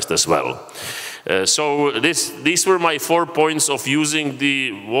surprised as well. So these were my 4 points of using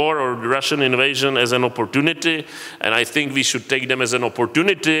the war or the Russian invasion as an opportunity, and I think we should take them as an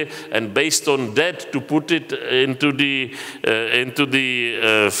opportunity, and based on that, to put it into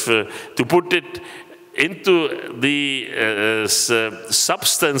the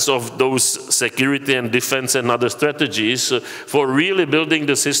substance of those security and defense and other strategies for really building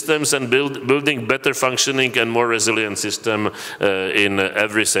the systems and building better functioning and more resilient system in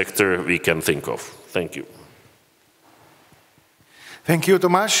every sector we can think of. Thank you. Thank you,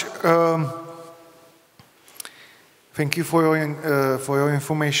 Tomáš. Thank you for your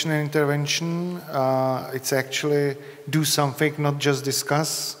information and intervention. It's actually do something, not just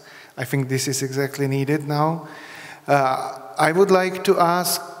discuss. I think this is exactly needed now. I would like to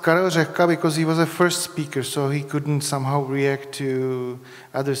ask Karel Rehka, because he was a first speaker, so he couldn't somehow react to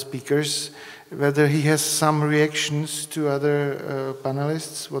other speakers, whether he has some reactions to other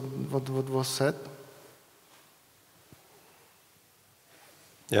panelists, what was said.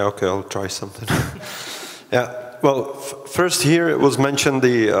 Yeah, okay, I'll try something. Yeah, well, first here it was mentioned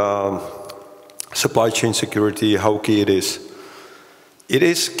the supply chain security, how key it is. It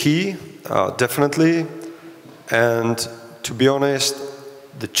is key, definitely, and to be honest,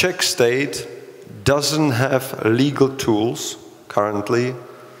 the Czech state doesn't have legal tools currently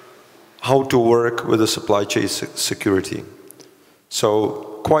how to work with the supply chain security.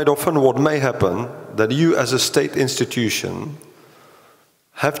 So quite often what may happen, that you as a state institution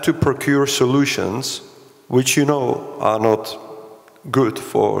have to procure solutions which you know are not good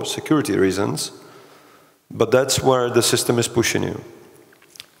for security reasons, but that's where the system is pushing you.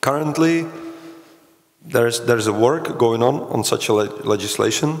 Currently, there's a work going on such a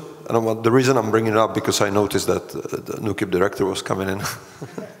legislation, and the reason I'm bringing it up because I noticed that the NUKIP director was coming in.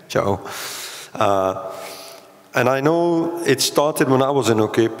 Ciao. And I know it started when I was in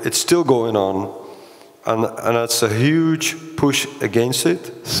NUKIP, it's still going on, and it's a huge push against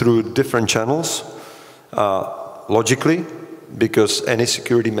it through different channels, logically, because any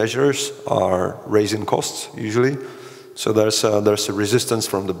security measures are raising costs, usually. So there's a resistance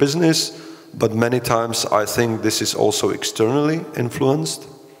from the business, but many times I think this is also externally influenced,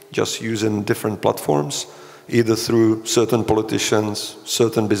 just using different platforms, either through certain politicians,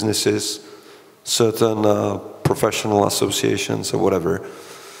 certain businesses, certain professional associations or whatever.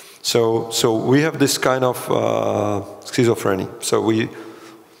 So we have this kind of schizophrenia. So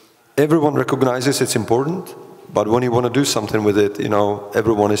everyone recognizes it's important, but when you want to do something with it,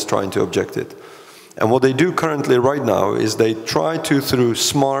 everyone is trying to object it. And what they do currently right now is they try to, through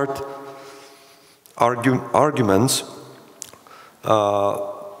smart arguments,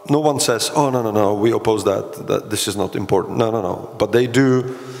 no one says, oh, no, we oppose that this is not important. No. But they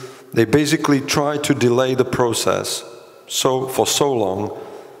basically try to delay the process for so long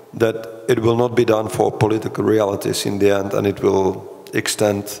that it will not be done for political realities in the end, and it will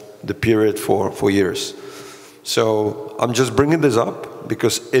extend the period for years. So I'm just bringing this up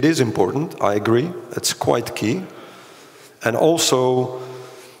because it is important, I agree, it's quite key. And also,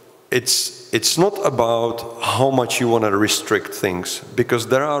 it's not about how much you want to restrict things, because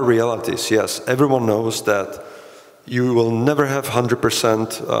there are realities, yes. Everyone knows that you will never have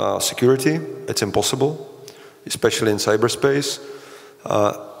 100% security, it's impossible, especially in cyberspace.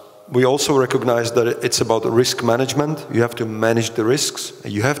 We also recognize that it's about risk management. You have to manage the risks,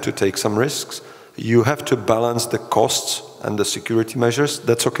 you have to take some risks, you have to balance the costs and the security measures,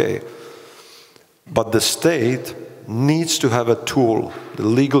 that's okay. But the state needs to have a tool, the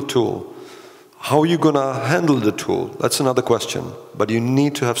legal tool. How are you going to handle the tool? That's another question. But you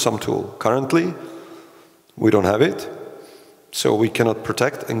need to have some tool. Currently, we don't have it, so we cannot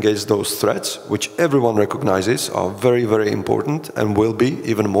protect against those threats, which everyone recognizes are very, very important and will be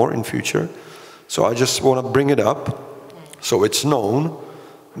even more in future. So I just want to bring it up so it's known,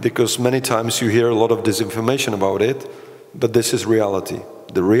 because many times you hear a lot of disinformation about it, but this is reality.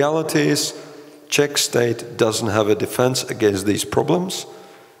 The reality is Czech state doesn't have a defense against these problems,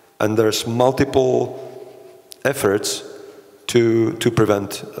 and there's multiple efforts to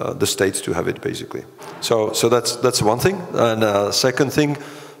prevent the states to have it, basically. So that's one thing. And second thing,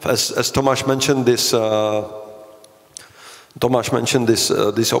 as Tomáš mentioned,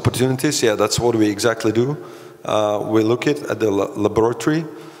 these opportunities. Yeah, that's what we exactly do. We look at the laboratory.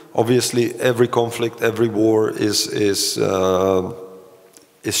 Obviously, every conflict, every war is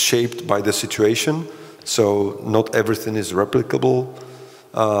shaped by the situation. So not everything is replicable,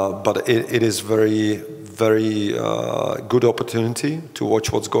 but it is very good opportunity to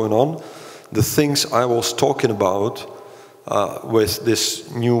watch what's going on. The things I was talking about with this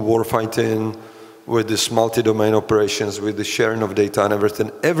new warfighting, with this multi-domain operations, with the sharing of data and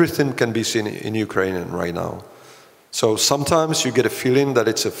everything can be seen in Ukrainian right now. So sometimes you get a feeling that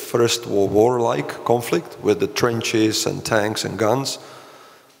it's a First World War-like conflict with the trenches and tanks and guns,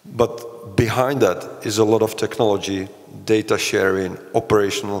 but behind that is a lot of technology, data sharing,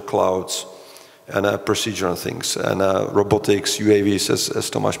 operational clouds, and procedural things, and robotics, UAVs, as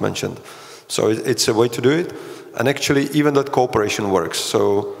Tomáš mentioned. So it's a way to do it, and actually even that cooperation works.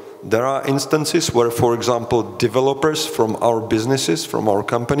 So there are instances where, for example, developers from our businesses, from our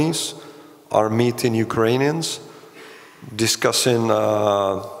companies, are meeting Ukrainians, discussing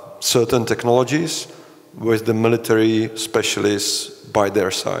certain technologies with the military specialists by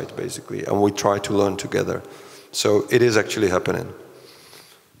their side, basically, and we try to learn together. So it is actually happening.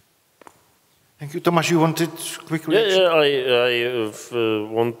 Thank you. Tomáš, you wanted quick reaction? I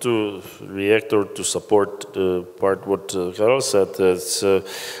want to react or to support the part what Karel said.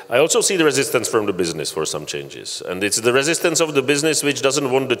 I also see the resistance from the business for some changes. And it's the resistance of the business which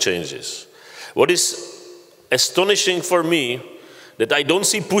doesn't want the changes. What is astonishing for me, that I don't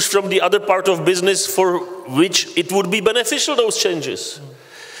see push from the other part of business for which it would be beneficial, those changes.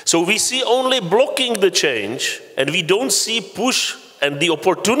 So we see only blocking the change, and we don't see push and the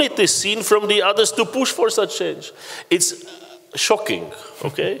opportunities seen from the others to push for such change. It's shocking,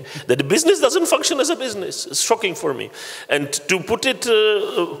 okay? That the business doesn't function as a business. It's shocking for me. And to put it,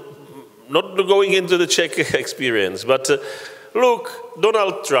 not going into the Czech experience, but look,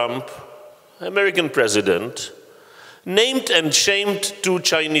 Donald Trump, American president, named and shamed two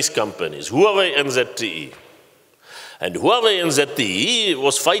Chinese companies, Huawei and ZTE. And Huawei and ZTE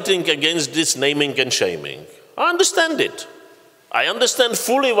was fighting against this naming and shaming. I understand it. I understand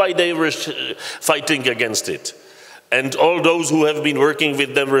fully why they were fighting against it. And all those who have been working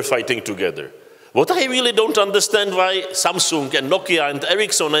with them were fighting together. What I really don't understand why Samsung and Nokia and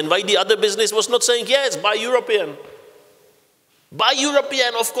Ericsson and why the other business was not saying, yes, buy European. Buy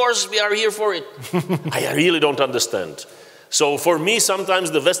European, of course, we are here for it. I really don't understand. So for me,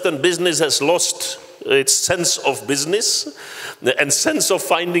 sometimes the Western business has lost its sense of business and sense of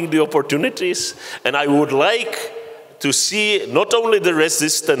finding the opportunities. And I would like to see not only the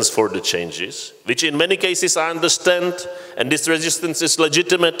resistance for the changes, which in many cases I understand, and this resistance is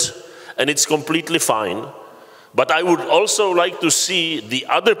legitimate and it's completely fine, but I would also like to see the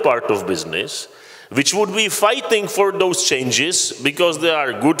other part of business, which would be fighting for those changes because they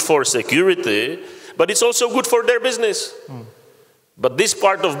are good for security, but it's also good for their business. But this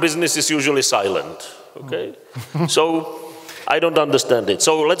part of business is usually silent, okay? So I don't understand it.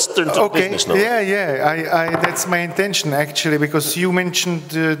 So let's turn to business now. That's my intention actually, because you mentioned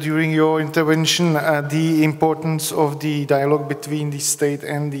during your intervention the importance of the dialogue between the state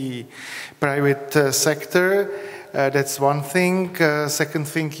and the private sector. That's one thing. Second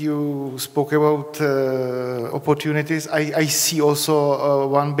thing, you spoke about opportunities. I see also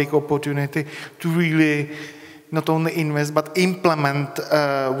one big opportunity to really not only invest, but implement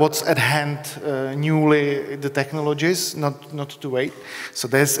what's at hand newly, the technologies, not to wait. So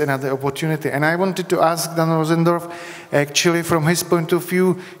there's another opportunity. And I wanted to ask Dan Rosendorf, actually from his point of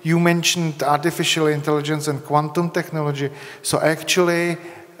view, you mentioned artificial intelligence and quantum technology. So actually,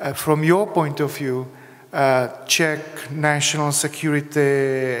 from your point of view, Czech national security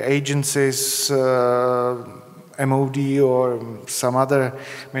agencies, MOD or some other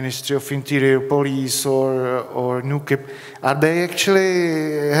Ministry of Interior, Police or NUKIP, are they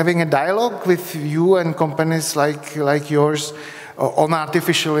actually having a dialogue with you and companies like yours on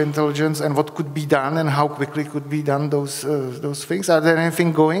artificial intelligence and what could be done and how quickly could be done those things? Are there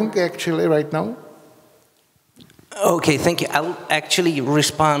anything going actually right now? Okay, thank you. I'll actually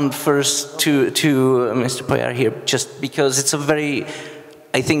respond first to Mr. Pojar here, just because it's a very,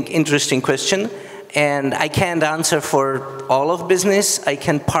 I think, interesting question. And I can't answer for all of business. I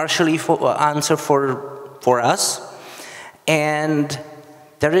can partially answer for us. And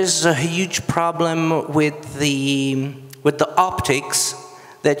there is a huge problem with the optics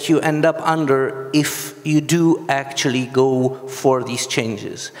that you end up under if you do actually go for these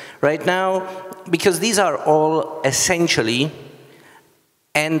changes. Right now, because these are all essentially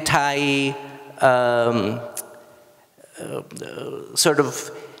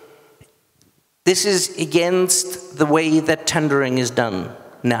this is against the way that tendering is done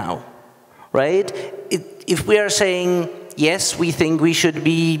now, right? If we are saying, yes, we think we should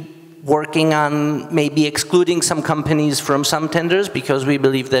be working on maybe excluding some companies from some tenders because we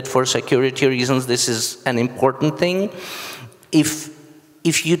believe that for security reasons this is an important thing.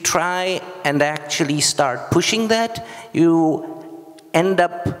 If you try and actually start pushing that, you end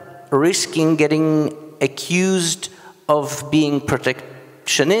up risking getting accused of being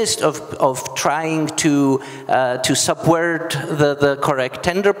protectionist, of trying to subvert the correct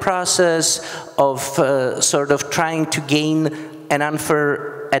tender process, of sort of trying to gain an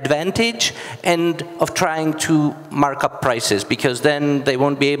unfair advantage, and of trying to mark up prices, because then they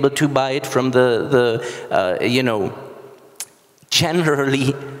won't be able to buy it from you know,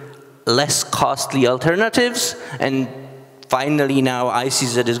 generally less costly alternatives, and finally now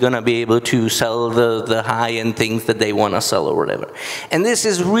ICZ is going to be able to sell the high-end things that they want to sell or whatever. And this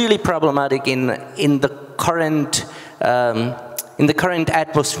is really problematic in the current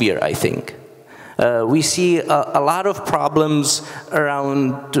atmosphere, I think. We see a lot of problems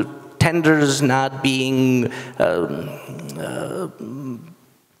around tenders not being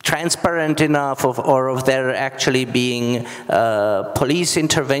transparent enough, or of there actually being police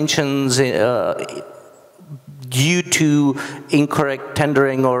interventions due to incorrect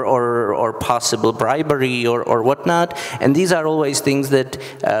tendering or possible bribery or whatnot. And these are always things that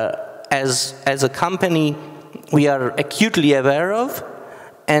as a company we are acutely aware of,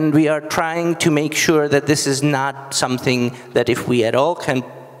 and we are trying to make sure that this is not something that, if we at all can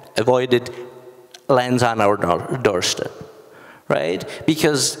avoid it, lands on our doorstep. Right?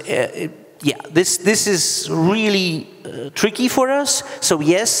 Because, yeah, this is really tricky for us. So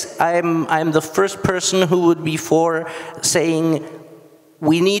yes, I'm the first person who would be for saying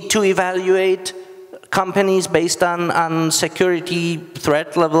we need to evaluate companies based on security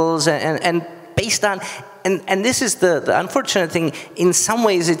threat levels and based on, and this is the unfortunate thing, in some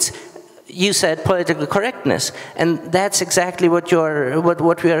ways it's, you said political correctness, and that's exactly what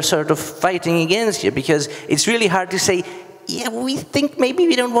we are sort of fighting against here, because it's really hard to say, yeah, we think maybe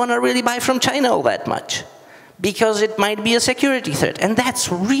we don't want to really buy from China all that much, because it might be a security threat. And that's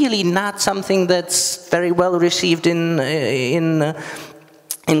really not something that's very well received in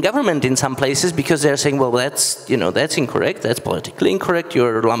government in some places, because they're saying, well, that's, you know, that's incorrect, that's politically incorrect,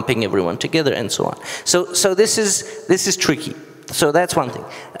 you're lumping everyone together, and so on. So this is tricky. So that's one thing.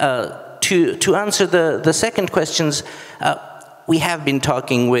 To answer the second questions, we have been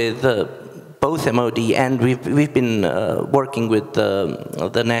talking with both MOD, and we've been working with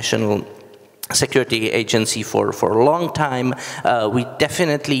the National Security Agency for a long time. We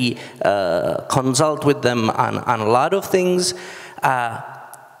definitely consult with them on a lot of things.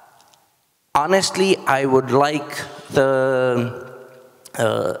 Honestly, I would like the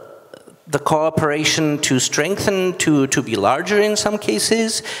the cooperation to strengthen, to be larger in some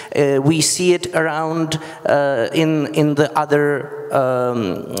cases. We see it around in the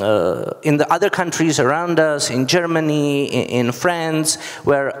other countries around us, in Germany, in France,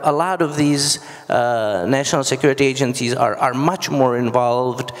 where a lot of these national security agencies are much more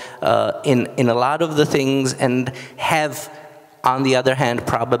involved in a lot of the things and have, on the other hand,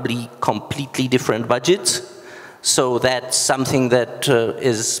 probably completely different budgets. So that's something that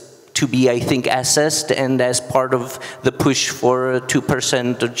is to be, I think, assessed, and as part of the push for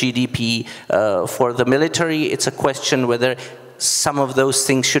 2% of GDP for the military, it's a question whether some of those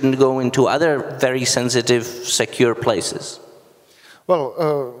things shouldn't go into other very sensitive, secure places.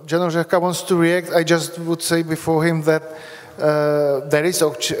 Well, General Rehka wants to react. I just would say before him that there is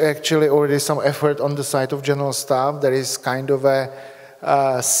actually already some effort on the side of General Staff. There is kind of a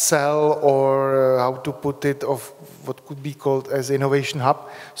cell, or how to put it, of what could be called as innovation hub.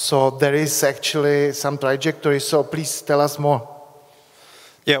 So there is actually some trajectory. So please tell us more.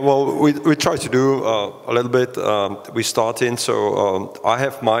 Yeah, well, we try to do a little bit. We start in, so I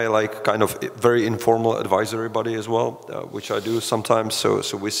have my kind of very informal advisory body as well, which I do sometimes. So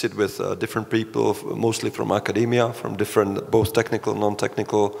we sit with different people, mostly from academia, from different, both technical,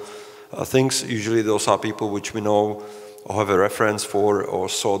 non-technical things. Usually those are people which we know or have a reference for, or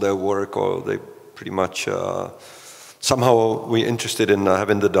saw their work, or they pretty much somehow we're interested in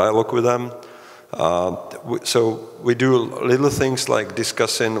having the dialogue with them. So we do little things like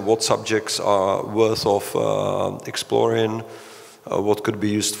discussing what subjects are worth of exploring, what could be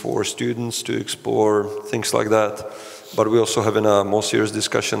used for students to explore, things like that. But we also having more serious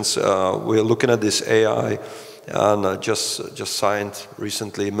discussions. We're looking at this AI, and just signed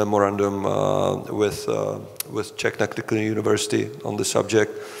recently a memorandum with Czech Technical University on the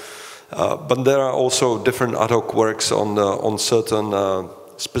subject. But there are also different ad hoc works on certain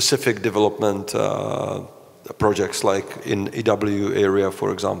specific development projects, like in EW area,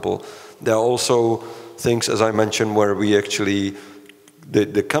 for example. There are also things, as I mentioned, where we actually,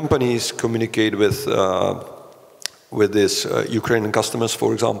 the companies communicate with these Ukrainian customers,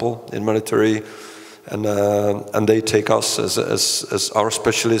 for example, in military, and they take us as our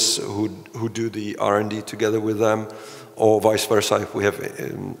specialists who do the R&D together with them, or vice versa. If we have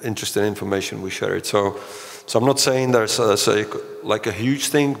interesting information, we share it. So I'm not saying there's like a huge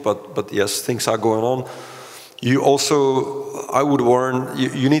thing, but yes, things are going on. You also, I would warn,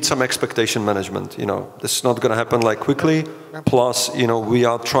 you need some expectation management. You know, this is not going to happen like quickly. Plus, you know, we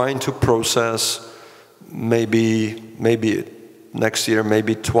are trying to process maybe next year,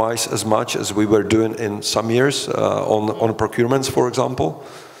 maybe twice as much as we were doing in some years on procurements, for example.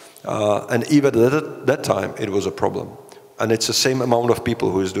 And even at that time, it was a problem. And it's the same amount of people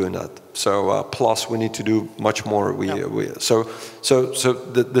who is doing that. So plus we need to do much more. So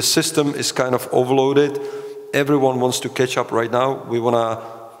the system is kind of overloaded. Everyone wants to catch up right now. We want to,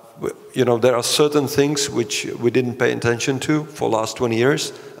 you know, there are certain things which we didn't pay attention to for the last 20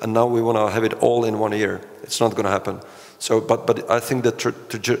 years, and now we want to have it all in 1 year. It's not going to happen. So, but I think the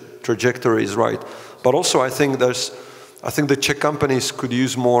trajectory is right. But also I think the Czech companies could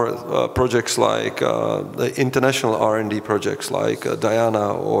use more projects like the international R&D projects like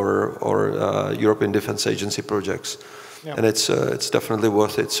Diana or European Defence Agency projects. Yeah. And it's definitely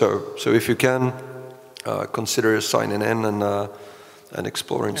worth it. So if you can, consider signing in and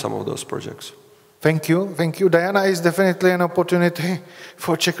exploring some of those projects. Thank you. Diana is definitely an opportunity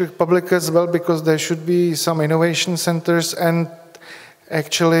for Czech Republic as well, because there should be some innovation centers and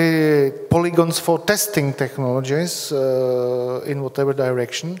actually polygons for testing technologies in whatever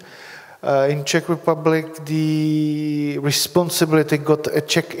direction. In Czech Republic, the responsibility got a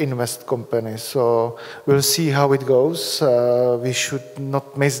Czech invest company, so we'll see how it goes. We should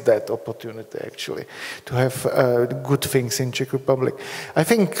not miss that opportunity, actually, to have good things in Czech Republic. I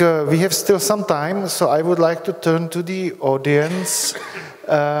think we have still some time, so I would like to turn to the audience.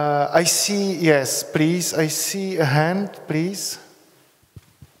 I see, yes, please, I see a hand, please.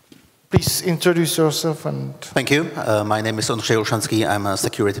 Please introduce yourself and... Thank you. My name is Ondřej Olšanský. I'm a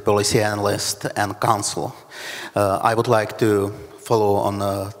security policy analyst and counsel. I would like to follow on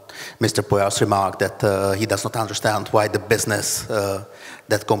Mr. Pojar's remark that he does not understand why the business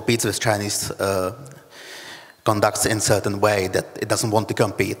that competes with Chinese conducts in a certain way, that it doesn't want to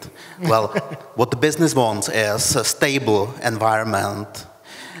compete. Well, what the business wants is a stable environment,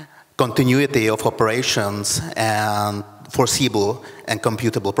 continuity of operations, and foreseeable and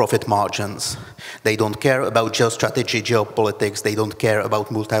computable profit margins. They don't care about geostrategy, geopolitics. They don't care about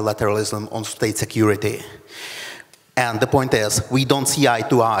multilateralism on state security. And the point is, we don't see eye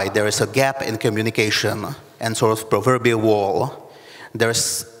to eye. There is a gap in communication and sort of proverbial wall.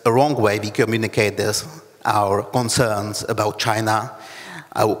 There's a wrong way we communicate this, our concerns about China,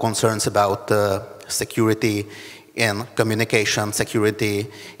 our concerns about security in communication, security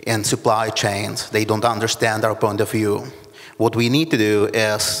in supply chains. They don't understand our point of view. What we need to do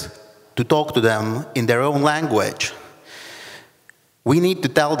is to talk to them in their own language. We need to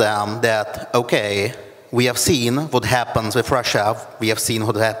tell them that, okay, we have seen what happens with Russia, we have seen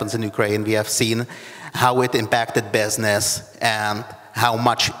what happens in Ukraine, we have seen how it impacted business and how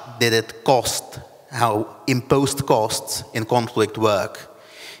much did it cost, how imposed costs in conflict work.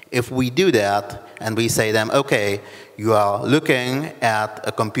 If we do that and we say them, okay, you are looking at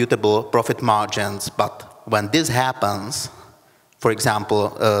a computable profit margins, but when this happens, for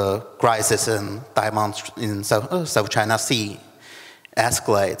example, a crisis in Taiwan, in South China Sea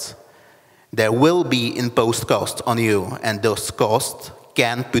escalates, there will be imposed costs on you, and those costs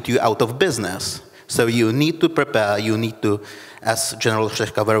can put you out of business. So you need to prepare, you need to, as General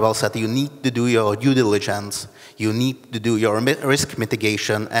Rehka very well said, you need to do your due diligence, you need to do your risk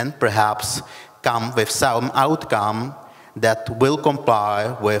mitigation, and perhaps come with some outcome that will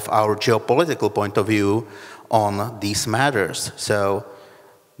comply with our geopolitical point of view on these matters. So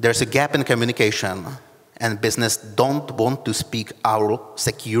there's a gap in communication, and business don't want to speak our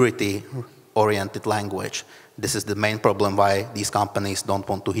security-oriented language. This is the main problem why these companies don't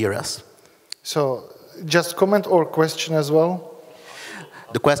want to hear us. So, just comment or question as well?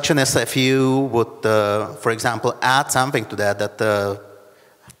 The question is if you would, for example, add something to that,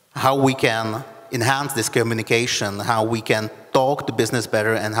 how we can enhance this communication, how we can talk to business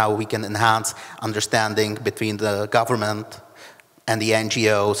better, and how we can enhance understanding between the government and the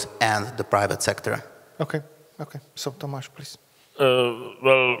NGOs and the private sector. Okay, okay. So, Tomáš, please.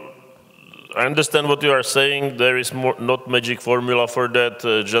 Well, I understand what you are saying. There is not magic formula for that.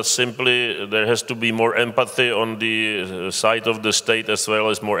 Just simply, there has to be more empathy on the side of the state as well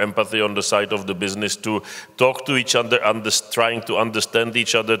as more empathy on the side of the business to talk to each other, trying to understand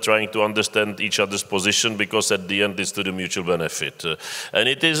each other, trying to understand each other's position, because at the end it's to the mutual benefit. And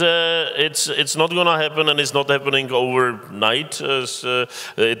it is it's not going to happen, and it's not happening overnight.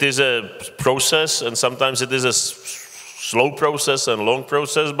 It is a process, and sometimes it is a slow process and long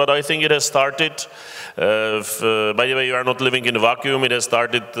process, but I think it has started. By the way, you are not living in a vacuum. It has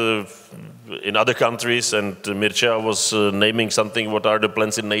started in other countries, and Mircea was naming something, what are the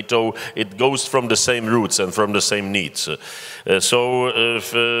plans in NATO. It goes from the same roots and from the same needs. What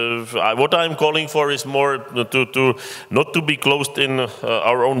I'm calling for is more to not to be closed in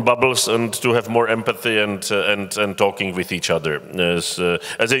our own bubbles, and to have more empathy and talking with each other as a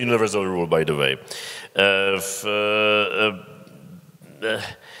universal rule, by the way.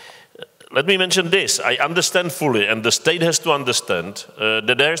 Let me mention this. I understand fully, and the state has to understand,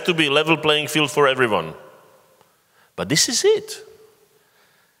 that there has to be a level playing field for everyone. But this is it.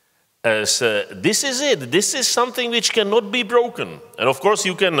 This is it. This is something which cannot be broken. And of course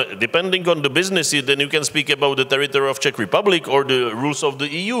you can, depending on the business, then you can speak about the territory of Czech Republic or the rules of the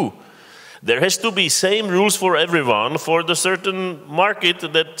EU. There has to be same rules for everyone for the certain market,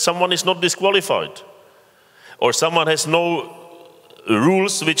 that someone is not disqualified. Or someone has no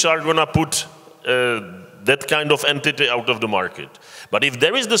rules which are going to put that kind of entity out of the market. But if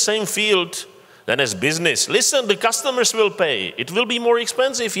there is the same field, then as business, listen, the customers will pay. It will be more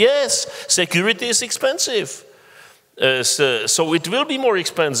expensive. Yes, security is expensive. So it will be more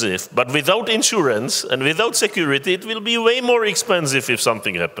expensive, but without insurance and without security, it will be way more expensive if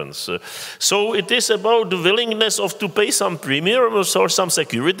something happens. So it is about the willingness to pay some premium or some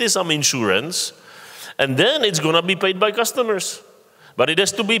security, some insurance, and then it's going to be paid by customers. But it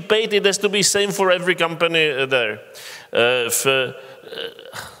has to be paid, it has to be same for every company there.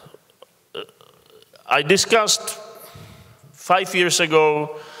 I discussed 5 years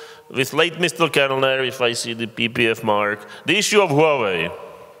ago with late Mr. Kellner, if I see the PPF mark, the issue of Huawei.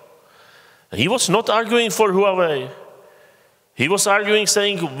 He was not arguing for Huawei. He was arguing,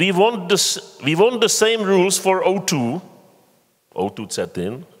 saying, we want the same rules for O2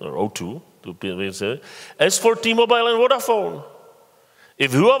 Zetin, or O2, as for T-Mobile and Vodafone.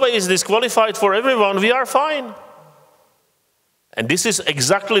 If Huawei is disqualified for everyone, we are fine. And this is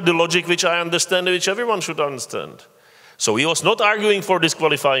exactly the logic which I understand, which everyone should understand. So he was not arguing for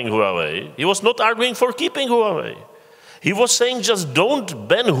disqualifying Huawei. He was not arguing for keeping Huawei. He was saying just don't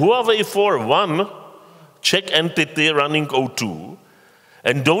ban Huawei for one Czech entity running O2,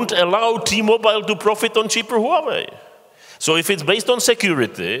 and don't allow T-Mobile to profit on cheaper Huawei. So if it's based on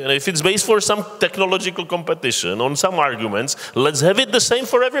security, and if it's based for some technological competition, on some arguments, let's have it the same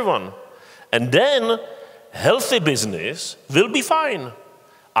for everyone. And then healthy business will be fine.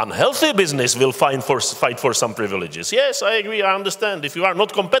 Unhealthy business will fight for some privileges. Yes, I agree, I understand. If you are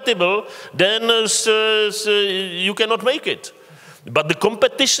not compatible, then you cannot make it. But the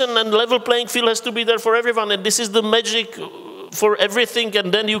competition and level playing field has to be there for everyone, and this is the magic for everything,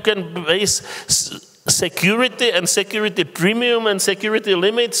 and then you can base security and security premium and security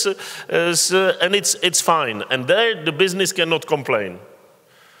limits, and it's fine. And there the business cannot complain.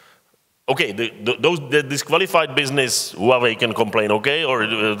 Okay, the disqualified business, Huawei can complain, okay, or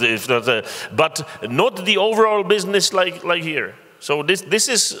if not, but not the overall business like here. So this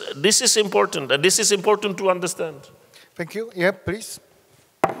is important, and this is important to understand. Thank you. Yeah, please.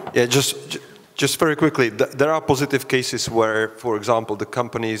 Yeah, just very quickly, there are positive cases where, for example, the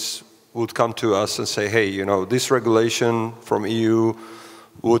companies would come to us and say, hey, you know, this regulation from EU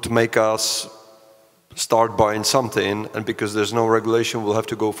would make us start buying something, and because there's no regulation, we'll have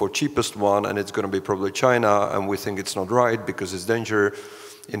to go for cheapest one, and it's going to be probably China, and we think it's not right because it's danger.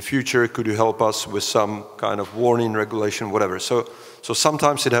 In future, could you help us with some kind of warning regulation, whatever? So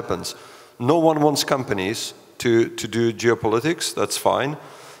sometimes it happens. No one wants companies to do geopolitics, that's fine.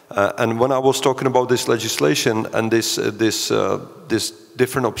 And when I was talking about this legislation and this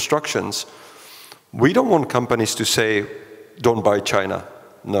different obstructions, we don't want companies to say, don't buy China.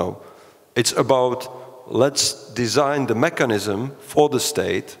 No. It's about, let's design the mechanism for the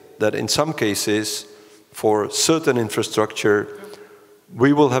state that in some cases, for certain infrastructure,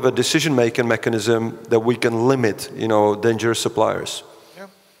 we will have a decision-making mechanism that we can limit, you know, dangerous suppliers. Yeah.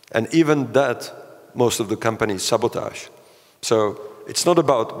 And even that, most of the companies sabotage. So it's not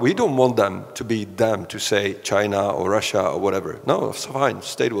about, we don't want them to say China or Russia or whatever. No, it's fine,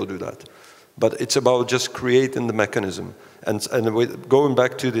 state will do that. But it's about just creating the mechanism. And going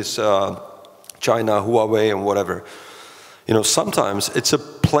back to this China, Huawei and whatever, you know, sometimes it's a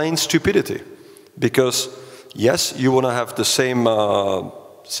plain stupidity. Because yes, you want to have the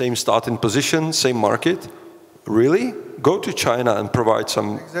same starting position, same market. Really? Go to China and provide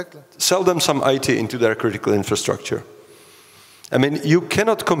some, sell them some IT into their critical infrastructure. I mean, you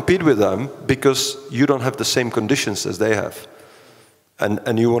cannot compete with them because you don't have the same conditions as they have.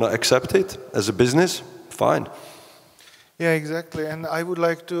 And you want to accept it as a business? Fine. Yeah, exactly. And I would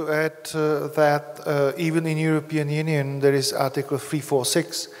like to add that even in European Union, there is Article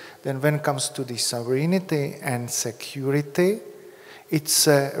 346. Then when it comes to the sovereignty and security, it's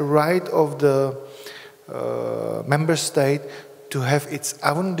a right of the member state to have its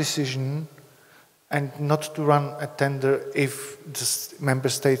own decision and not to run a tender if the member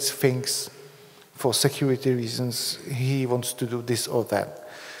state thinks for security reasons he wants to do this or that.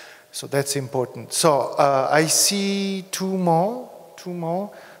 So that's important. So I see two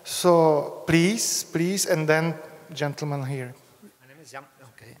more. So please, and then gentleman here.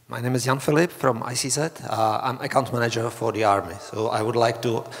 My name is Jan Philip from ICZ. I'm account manager for the Army. So I would like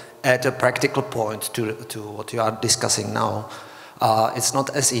to add a practical point to what you are discussing now. It's not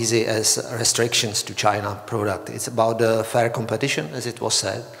as easy as restrictions to China product. It's about the fair competition, as it was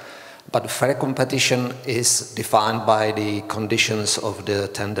said. But fair competition is defined by the conditions of the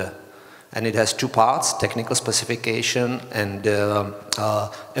tender. And it has two parts, technical specification and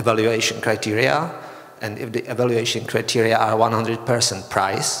evaluation criteria. And if the evaluation criteria are 100%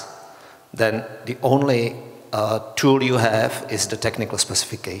 price, then the only tool you have is the technical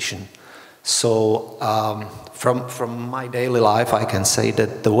specification. So from my daily life, I can say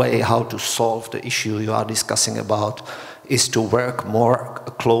that the way how to solve the issue you are discussing about is to work more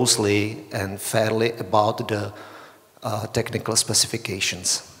closely and fairly about the technical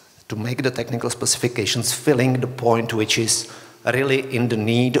specifications. To make the technical specifications filling the point which is really in the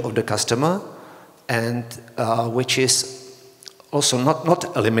need of the customer and which is also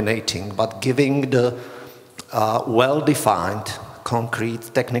not eliminating, but giving the well-defined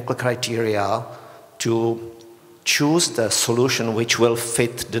concrete technical criteria to choose the solution which will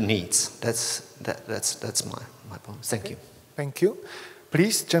fit the needs. That's my point. Thank you. Thank you.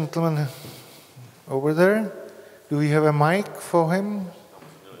 Please, gentleman over there, do we have a mic for him?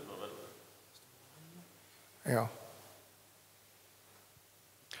 Yeah.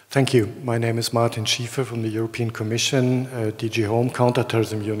 Thank you. My name is Martin Schiefer from the European Commission, DG Home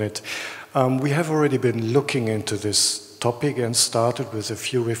Counterterrorism Unit. We have already been looking into this topic and started with a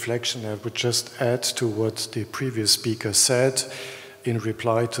few reflections. I would just add to what the previous speaker said in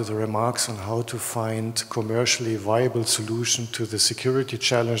reply to the remarks on how to find commercially viable solution to the security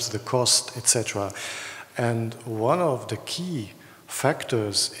challenge, the cost, etc. And one of the key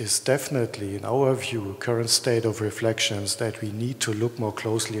factors is definitely, in our view, current state of reflections that we need to look more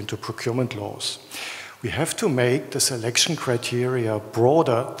closely into procurement laws. We have to make the selection criteria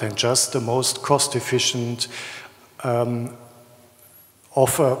broader than just the most cost-efficient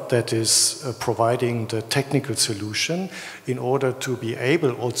offer that is providing the technical solution in order to be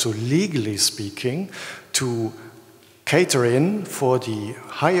able, also legally speaking, to cater in for the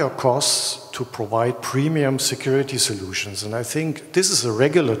higher costs to provide premium security solutions. And I think this is a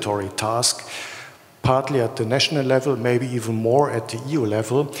regulatory task, partly at the national level, maybe even more at the EU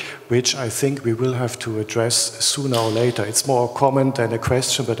level, which I think we will have to address sooner or later. It's more a comment than a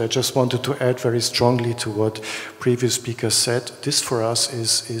question, but I just wanted to add very strongly to what previous speakers said. This for us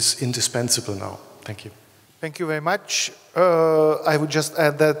is indispensable now. Thank you. Thank you very much. I would just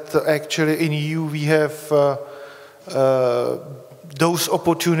add that actually in EU we have those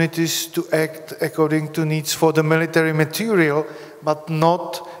opportunities to act according to needs for the military material, but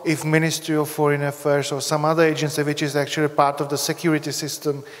not if Ministry of Foreign Affairs or some other agency, which is actually part of the security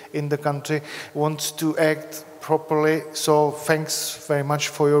system in the country, wants to act properly. So thanks very much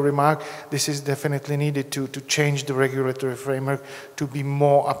for your remark. This is definitely needed to change the regulatory framework to be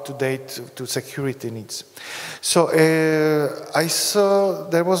more up to date to security needs. So I saw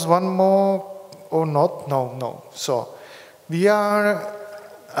there was one more or not? No. So we are,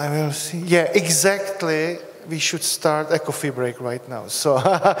 I will see, yeah, exactly. We should start a coffee break right now. So,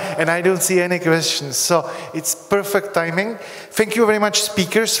 and I don't see any questions. So it's perfect timing. Thank you very much,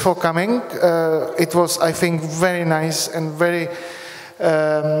 speakers, for coming. It was, I think, very nice and very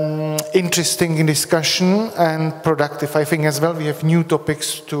interesting discussion and productive, I think, as well. We have new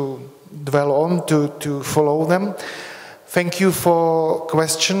topics to dwell on, to follow them. Thank you for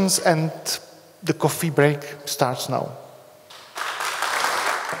questions, and the coffee break starts now.